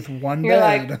 trailer. With one You're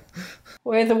bed. like,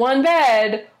 with one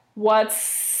bed,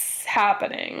 what's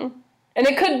happening? And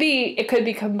it could be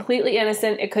completely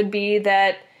innocent. It could be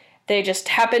that they just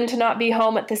happen to not be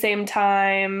home at the same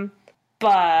time.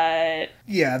 But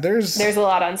yeah, there's a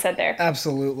lot unsaid there.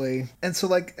 Absolutely. And so,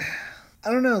 like,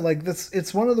 I don't know, like,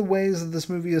 it's one of the ways that this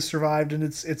movie has survived, and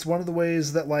it's one of the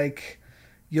ways that, like,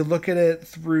 you look at it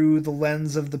through the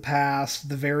lens of the past,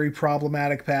 the very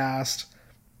problematic past,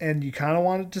 and you kind of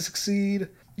want it to succeed.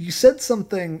 You said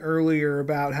something earlier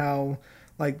about how,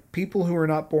 like, people who are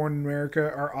not born in America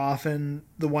are often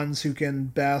the ones who can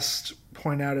best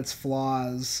point out its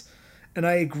flaws. And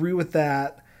I agree with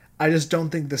that. I just don't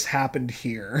think this happened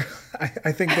here.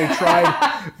 I think they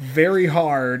tried very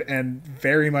hard and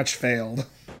very much failed.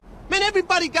 Man,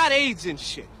 everybody got AIDS and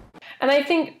shit. And I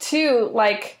think, too,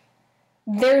 like,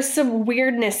 there's some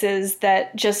weirdnesses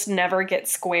that just never get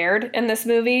squared in this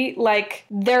movie. Like,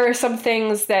 there are some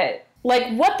things that, like,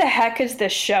 what the heck is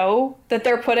this show that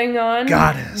they're putting on?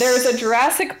 Goddess. There's a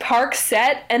Jurassic Park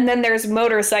set, and then there's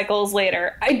motorcycles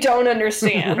later. I don't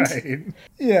understand. Right.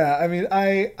 Yeah, I mean,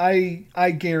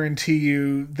 I guarantee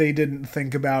you they didn't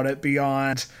think about it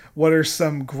beyond what are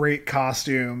some great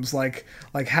costumes. Like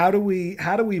how do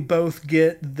we both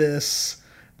get this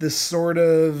sort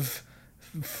of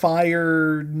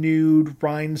fire nude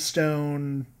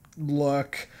rhinestone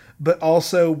look, but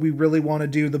also we really want to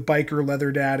do the biker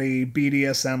leather daddy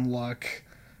BDSM look.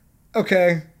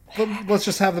 Okay, let's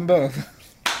just have them both.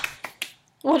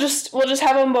 We'll just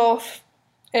have them both.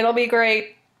 It'll be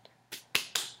great.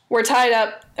 We're tied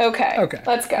up. Okay.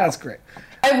 Let's go. That's great.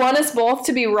 I want us both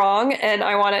to be wrong, and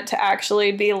I want it to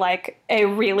actually be like a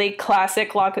really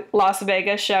classic Las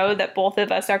Vegas show that both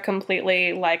of us are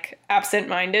completely like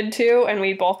absent-minded to, and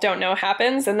we both don't know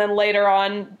happens. And then later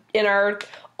on in our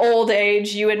old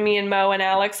age, you and me and Mo and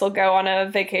Alex will go on a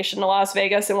vacation to Las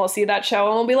Vegas, and we'll see that show,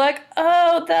 and we'll be like,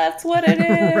 oh, that's what it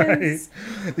is.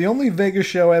 Right. The only Vegas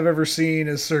show I've ever seen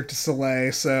is Cirque du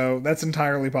Soleil, so that's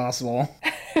entirely possible.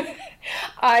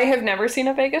 I have never seen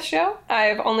a Vegas show.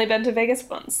 I've only been to Vegas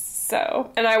once,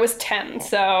 so, and I was 10,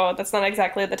 so that's not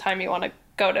exactly the time you want to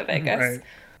go to Vegas.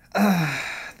 Right.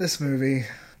 This movie,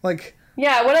 like,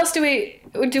 Yeah, what else do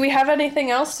we have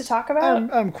anything else to talk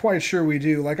about? I'm quite sure we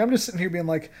do. Like, I'm just sitting here being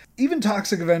like, even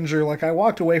Toxic Avenger, like, I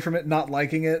walked away from it not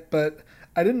liking it, but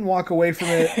I didn't walk away from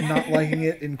it not liking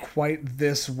it in quite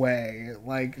this way.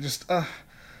 Like, just,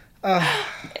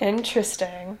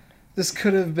 Interesting. This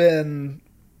could have been,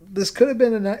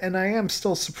 and I am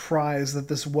still surprised that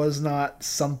this was not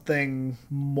something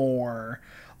more.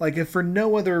 Like, if for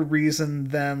no other reason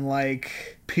than,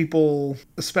 like, people,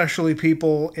 especially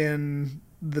people in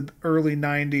the early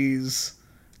 90s,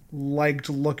 liked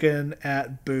looking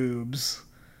at boobs.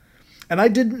 And I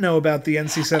didn't know about the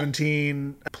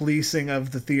NC-17 policing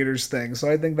of the theaters thing, so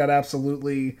I think that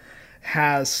absolutely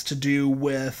has to do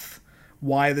with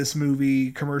why this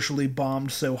movie commercially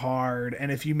bombed so hard.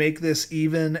 And if you make this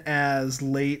even as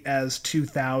late as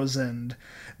 2000,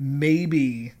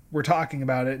 maybe we're talking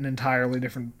about it in an entirely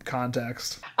different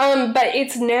context. But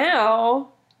it's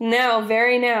now,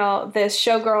 this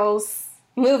Showgirls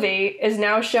movie is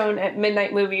now shown at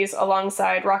midnight movies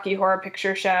alongside Rocky Horror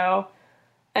Picture Show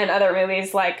and other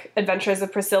movies like Adventures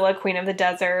of Priscilla, Queen of the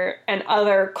Desert, and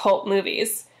other cult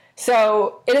movies.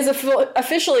 So it has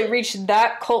officially reached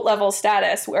that cult level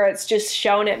status where it's just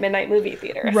shown at midnight movie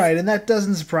theaters. Right, and that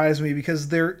doesn't surprise me because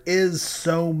there is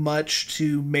so much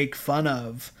to make fun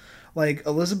of. Like,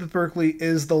 Elizabeth Berkley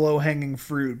is the low-hanging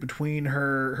fruit between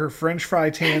her French fry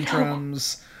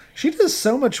tantrums. She does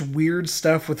so much weird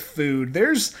stuff with food.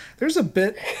 There's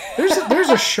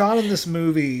a shot in this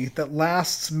movie that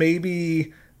lasts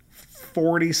maybe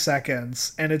 40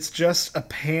 seconds, and it's just a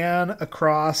pan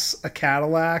across a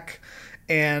Cadillac,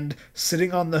 and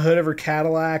sitting on the hood of her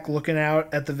Cadillac looking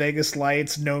out at the Vegas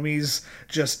lights, Nomi's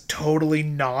just totally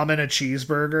nomming a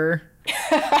cheeseburger.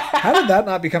 How did that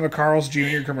not become a Carl's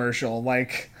Jr. commercial?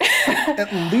 Like,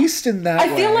 at least in that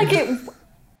way. I feel like it...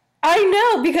 I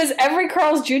know, because every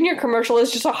Carl's Jr. commercial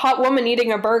is just a hot woman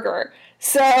eating a burger.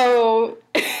 So...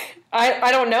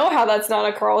 I don't know how that's not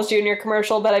a Carl's Jr.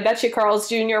 commercial, but I bet you Carl's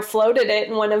Jr. floated it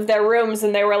in one of their rooms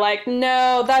and they were like,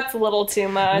 no, that's a little too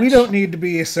much. We don't need to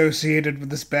be associated with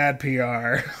this bad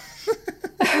PR.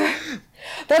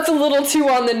 That's a little too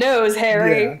on the nose,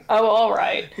 Harry. Yeah. Oh, all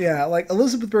right. Yeah, like,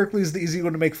 Elizabeth Berkley is the easy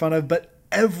one to make fun of, but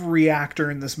every actor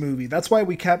in this movie, that's why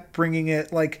we kept bringing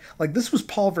it, like this was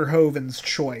Paul Verhoeven's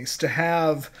choice, to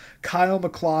have Kyle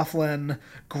MacLachlan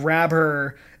grab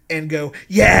her and go,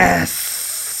 yes!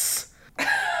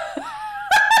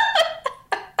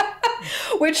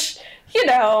 Which, you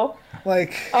know,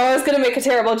 like, I was going to make a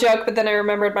terrible joke, but then I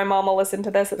remembered my mom will listen to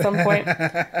this at some point.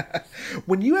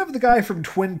 When you have the guy from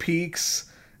Twin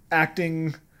Peaks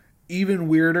acting even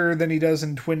weirder than he does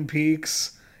in Twin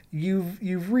Peaks,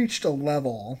 you've reached a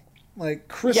level. Like,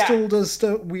 Crystal does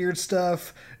weird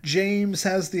stuff. James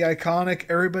has the iconic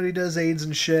everybody does AIDS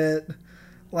and shit.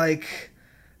 Like,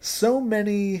 so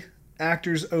many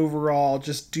actors overall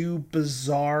just do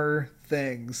bizarre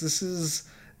things. This is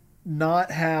not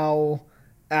how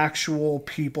actual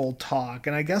people talk,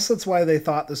 and I guess that's why they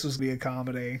thought this was going to be a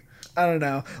comedy. I don't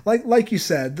know. Like you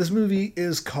said, this movie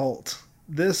is cult.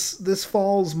 This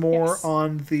falls more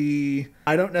on the,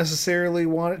 I don't necessarily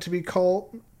want it to be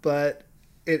cult, but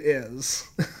it is.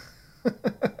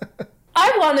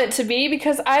 I want it to be,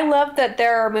 because I love that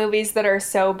there are movies that are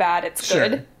so bad it's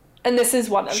good. And this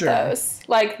is one of those.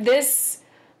 Like, this,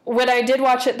 when I did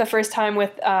watch it the first time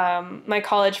with my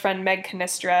college friend Meg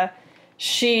Canistra,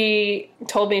 she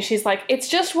told me, she's like, it's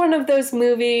just one of those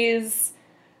movies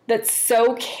that's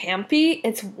so campy,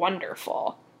 it's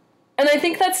wonderful. And I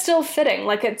think that's still fitting.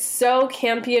 Like, it's so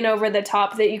campy and over the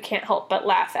top that you can't help but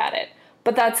laugh at it.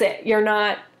 But that's it. You're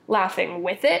not laughing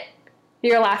with it.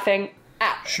 You're laughing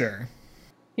at it. Sure.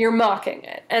 You're mocking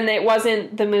it. And it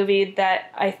wasn't the movie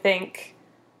that I think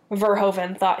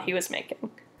Verhoeven thought he was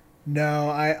making. No,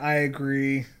 I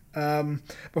agree.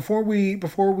 Before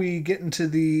we get into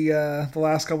the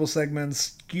last couple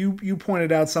segments, you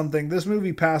pointed out something. This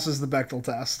movie passes the Bechdel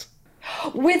test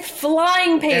with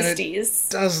flying pasties.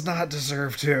 And it does not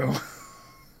deserve to.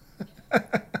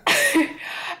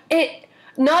 It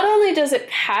not only does it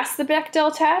pass the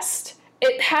Bechdel test,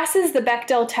 it passes the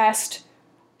Bechdel test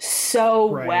so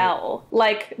well.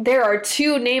 Like, there are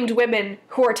two named women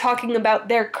who are talking about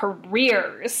their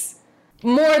careers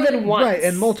more than once. Right,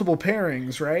 and multiple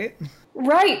pairings, right?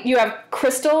 Right. You have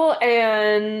Crystal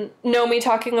and Nomi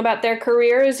talking about their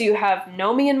careers. You have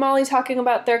Nomi and Molly talking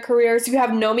about their careers. You have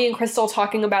Nomi and Crystal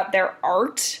talking about their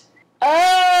art.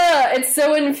 It's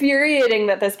so infuriating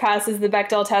that this passes the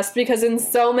Bechdel test, because in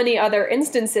so many other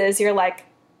instances, you're like,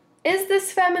 is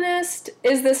this feminist?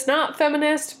 Is this not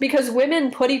feminist? Because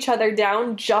women put each other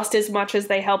down just as much as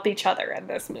they help each other in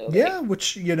this movie. Yeah,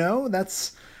 which, you know,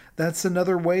 that's that's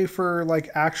another way for like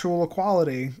actual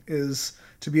equality, is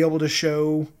to be able to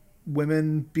show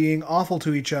women being awful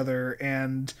to each other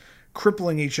and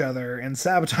crippling each other and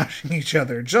sabotaging each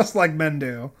other, just like men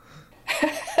do.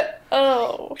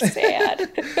 Oh,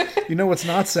 sad. You know what's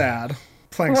not sad?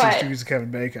 Playing What? 6 Degrees of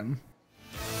Kevin Bacon.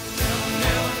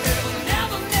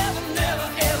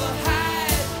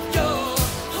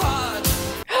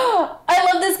 I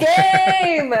love this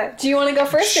game! Do you want to go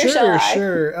first or shall I?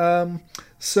 Sure.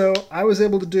 So I was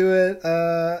able to do it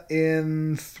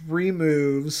in 3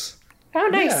 moves. Oh,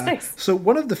 nice, Yeah. nice. So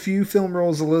one of the few film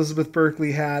roles Elizabeth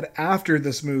Berkley had after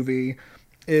this movie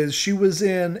is she was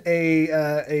in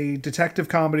a detective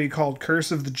comedy called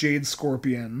Curse of the Jade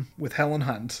Scorpion with Helen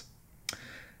Hunt.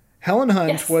 Helen Hunt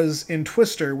Yes. was in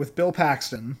Twister with Bill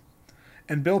Paxton,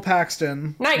 and Bill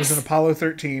Paxton Nice. was in Apollo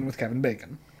 13 with Kevin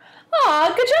Bacon.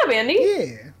 Aw, good job, Andy.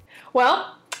 Yeah.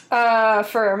 Well,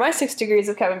 for my 6 Degrees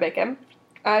of Kevin Bacon,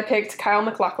 I picked Kyle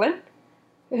MacLachlan,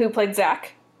 who played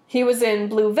Zach. He was in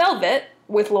Blue Velvet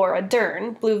with Laura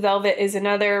Dern. Blue Velvet is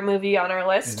another movie on our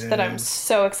list that I'm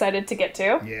so excited to get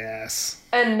to. Yes.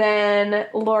 And then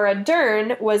Laura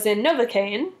Dern was in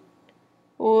Novocaine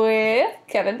with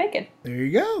Kevin Bacon. There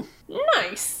you go.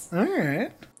 Nice. All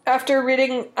right. After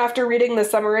reading the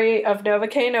summary of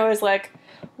Novocaine, I was like,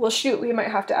 well, shoot, we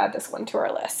might have to add this one to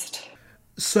our list.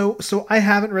 So I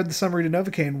haven't read the summary to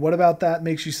Novocaine. What about that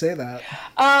makes you say that?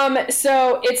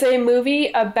 So it's a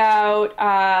movie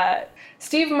about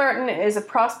Steve Martin is a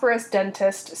prosperous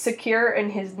dentist, secure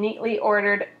in his neatly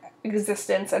ordered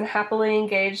existence and happily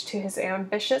engaged to his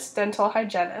ambitious dental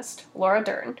hygienist, Laura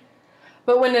Dern.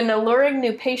 But when an alluring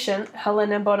new patient,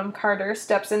 Helena Bonham Carter,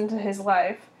 steps into his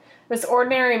life, this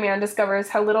ordinary man discovers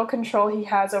how little control he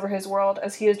has over his world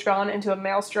as he is drawn into a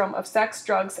maelstrom of sex,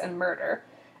 drugs, and murder.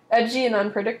 Edgy and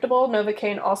unpredictable,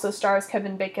 Novocaine also stars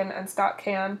Kevin Bacon and Scott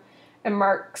Caan and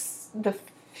marks the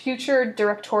future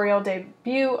directorial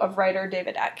debut of writer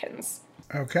David Atkins.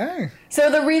 Okay. So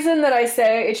the reason that I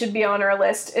say it should be on our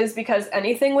list is because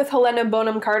anything with Helena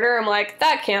Bonham Carter, I'm like,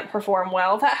 that can't perform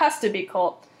well. That has to be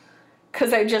cult.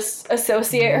 Because I just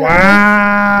associate her.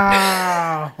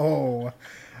 Wow. Oh.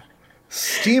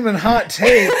 Steaming hot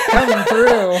take coming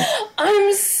through.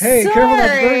 I'm Hey, sorry. careful not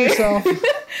to burn yourself.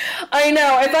 I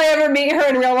know. If I ever meet her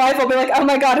in real life, I'll be like, oh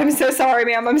my god, I'm so sorry,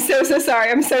 ma'am. I'm so sorry.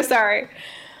 I'm so sorry.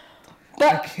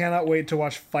 I cannot wait to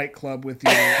watch Fight Club with you.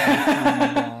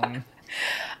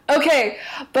 Okay,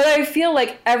 but I feel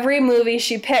like every movie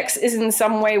she picks is in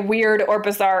some way weird or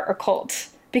bizarre or cult.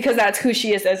 Because that's who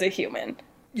she is as a human.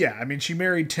 Yeah, I mean, she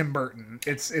married Tim Burton.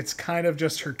 It's kind of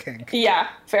just her kink. Yeah,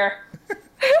 fair.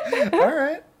 All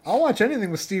right. I'll watch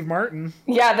anything with Steve Martin.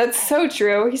 Yeah, that's so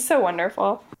true. He's so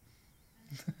wonderful.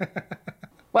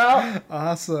 Well,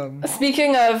 Awesome.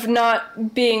 speaking of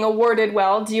not being awarded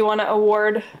well, do you want to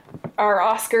award our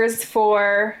Oscars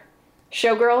for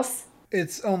Showgirls?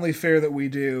 It's only fair that we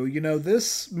do. You know,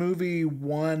 this movie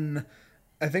won,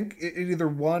 I think it either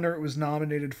won or it was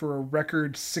nominated for a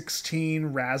record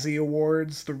 16 Razzie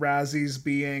Awards. The Razzies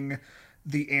being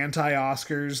the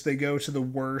anti-Oscars. They go to the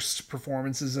worst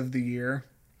performances of the year.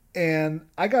 And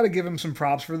I gotta give him some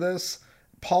props for this.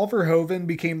 Paul Verhoeven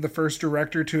became the first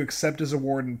director to accept his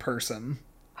award in person.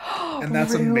 And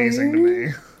that's Really? amazing to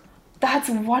me. That's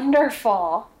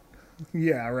wonderful.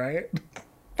 Yeah, right?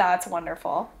 That's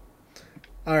wonderful.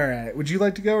 All right. Would you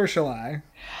like to go or shall I?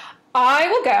 I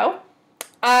will go.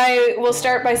 I will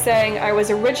start by saying I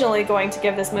was originally going to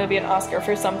give this movie an Oscar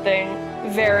for something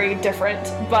very different,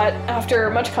 but after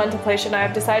much contemplation, I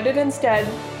have decided instead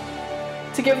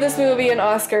to give this movie an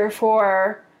Oscar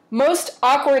for Most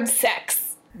Awkward Sex.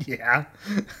 Yeah.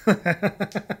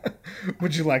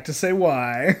 Would you like to say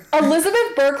why?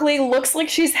 Elizabeth Berkley looks like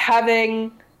she's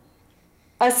having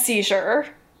a seizure.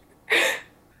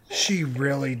 She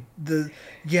really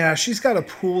yeah, she's got a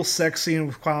pool sex scene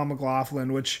with Kyle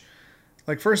MacLachlan, which,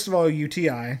 like, first of all,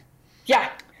 UTI. Yeah.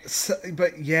 So,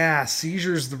 but yeah,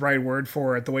 seizure's the right word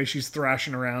for it, the way she's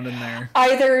thrashing around in there.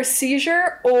 Either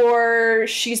seizure or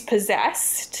she's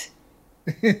possessed.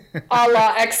 A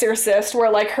la Exorcist,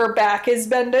 where, like, her back is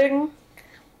bending.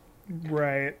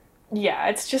 Right. Yeah,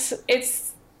 it just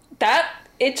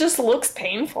looks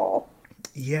painful.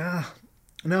 Yeah.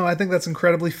 No, I think that's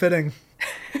incredibly fitting.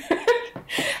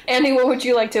 Andy, what would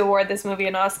you like to award this movie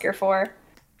an Oscar for?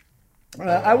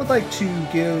 I would like to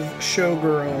give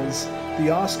Showgirls the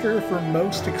Oscar for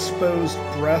Most Exposed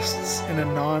Breasts in a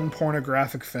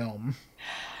Non-Pornographic Film.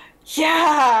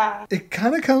 Yeah! It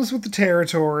kind of comes with the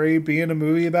territory, being a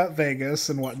movie about Vegas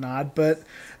and whatnot, but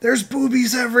there's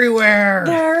boobies everywhere!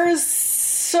 There's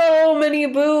so many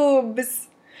boobs.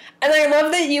 And I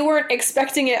love that you weren't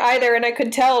expecting it either, and I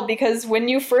could tell because when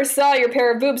you first saw your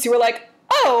pair of boobs, you were like,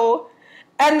 oh!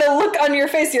 And the look on your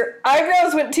face, your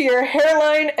eyebrows went to your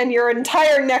hairline and your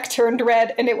entire neck turned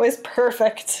red, and it was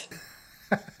perfect.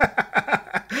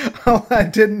 Oh, I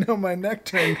didn't know my neck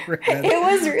turned red. It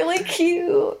was really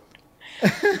cute.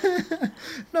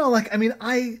 No, like, I mean,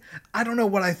 I don't know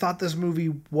what I thought this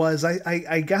movie was.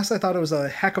 I guess I thought it was a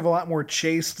heck of a lot more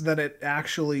chaste than it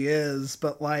actually is,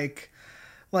 but like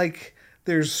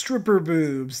there's stripper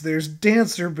boobs, there's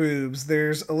dancer boobs,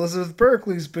 there's Elizabeth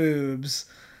Berkley's boobs,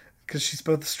 because she's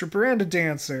both a stripper and a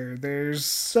dancer. There's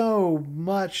so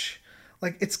much,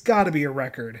 like, it's gotta be a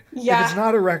record. Yeah. If it's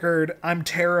not a record, I'm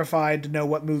terrified to know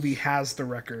what movie has the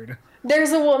record.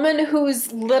 There's a woman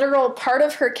whose literal part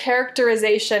of her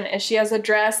characterization is she has a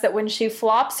dress that when she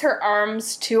flops her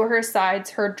arms to her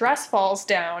sides, her dress falls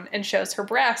down and shows her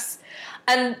breasts.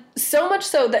 And so much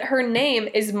so that her name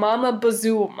is Mama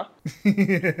Bazoom.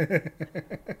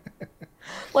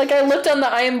 Like, I looked on the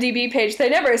IMDb page. They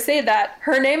never say that.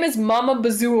 Her name is Mama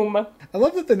Bazoom. I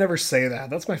love that they never say that.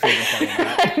 That's my favorite part of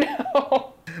that. I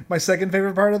know. My second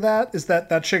favorite part of that is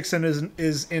that chick's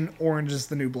is in Orange is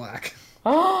the New Black.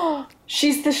 Oh,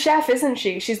 she's the chef, isn't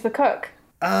she? She's the cook.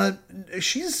 I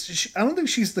don't think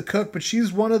she's the cook, but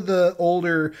she's one of the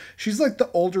older, she's like the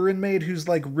older inmate who's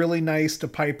like really nice to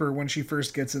Piper when she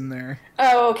first gets in there.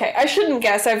 Oh, okay. I shouldn't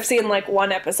guess. I've seen like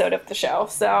one episode of the show,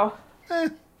 so.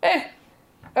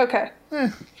 Okay.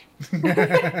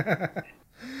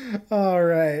 All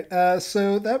right.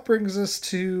 So that brings us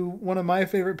to one of my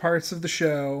favorite parts of the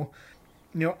show.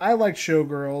 You know, I like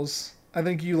Showgirls. I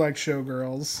think you like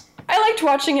Showgirls. I liked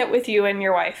watching it with you and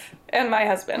your wife and my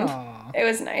husband. Aww. It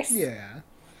was nice. Yeah.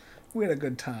 We had a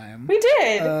good time. We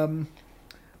did.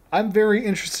 I'm very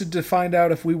interested to find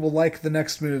out if we will like the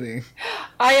next movie.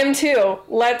 I am too.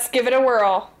 Let's give it a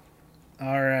whirl.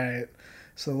 All right.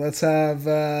 So let's have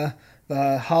the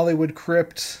Hollywood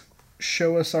Crypt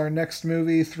show us our next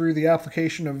movie through the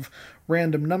application of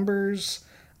random numbers.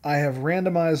 I have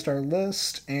randomized our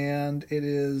list, and it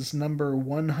is number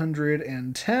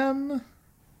 110.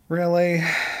 Really?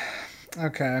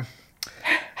 Okay.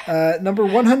 Number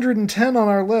 110 on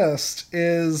our list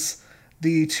is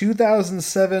the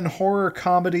 2007 horror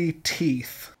comedy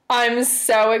Teeth. I'm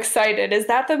so excited. Is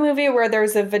that the movie where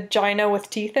there's a vagina with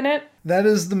teeth in it? That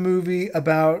is the movie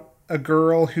about a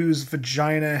girl whose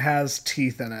vagina has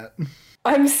teeth in it.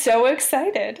 I'm so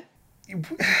excited.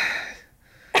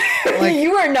 Like,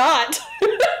 you are not.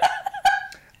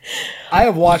 I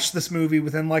have watched this movie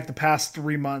within like the past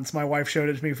 3 months. My wife showed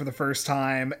it to me for the first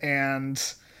time, and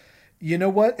you know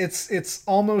what? It's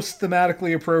almost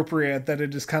thematically appropriate that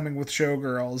it is coming with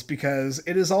Showgirls, because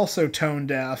it is also tone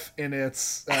deaf in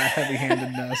its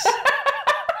heavy-handedness.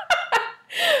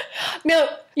 No,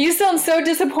 you sound so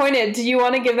disappointed. Do you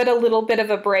want to give it a little bit of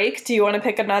a break? Do you want to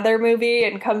pick another movie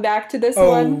and come back to this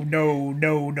one? No.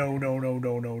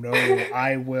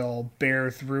 I will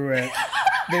bear through it.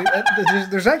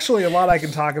 There's actually a lot I can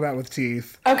talk about with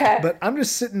Teeth. Okay. But I'm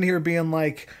just sitting here being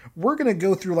like, we're going to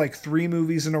go through like 3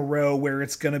 movies in a row where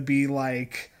it's going to be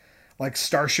like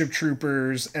Starship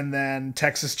Troopers and then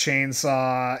Texas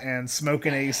Chainsaw and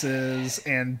Smokin' Aces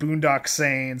and Boondock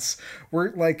Saints.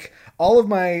 We're like, all of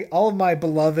my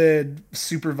beloved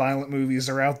super violent movies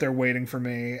are out there waiting for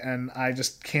me, and I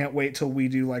just can't wait till we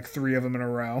do like 3 of them in a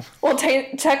row. Well,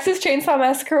 Texas Chainsaw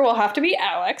Massacre will have to be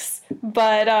Alex,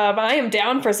 but I am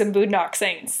down for some Boondock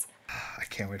Saints. I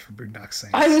can't wait for Boondock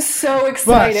Saints. I'm so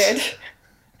excited. But,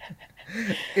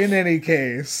 in any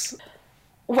case...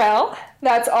 Well,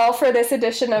 that's all for this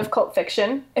edition of Cult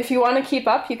Fiction. If you want to keep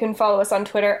up, you can follow us on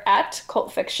Twitter at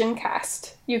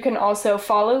CultFictionCast. You can also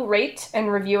follow, rate,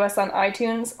 and review us on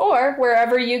iTunes or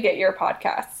wherever you get your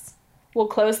podcasts. We'll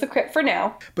close the crypt for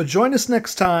now. But join us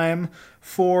next time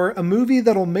for a movie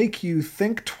that'll make you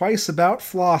think twice about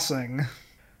flossing.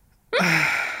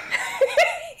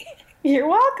 You're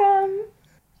welcome.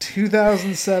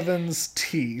 2007's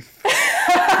Teeth.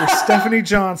 For Stephanie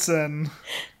Johnson,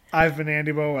 I've been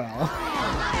Andy Boel.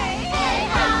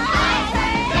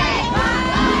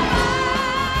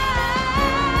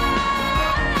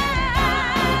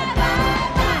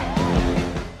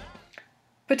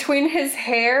 Between his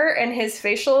hair and his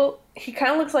facial, he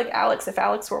kind of looks like Alex if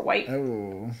Alex were white.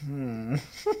 Oh.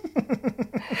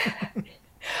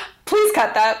 Please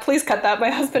cut that. Please cut that. My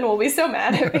husband will be so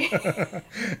mad at me.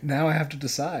 Now I have to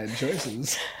decide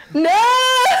choices. No!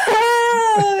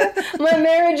 My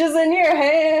marriage is in your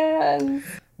hands.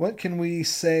 What can we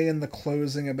say in the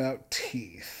closing about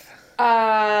Teeth?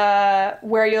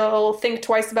 Where you'll think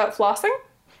twice about flossing?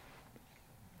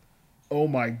 Oh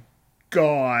my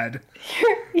God.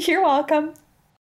 You're welcome.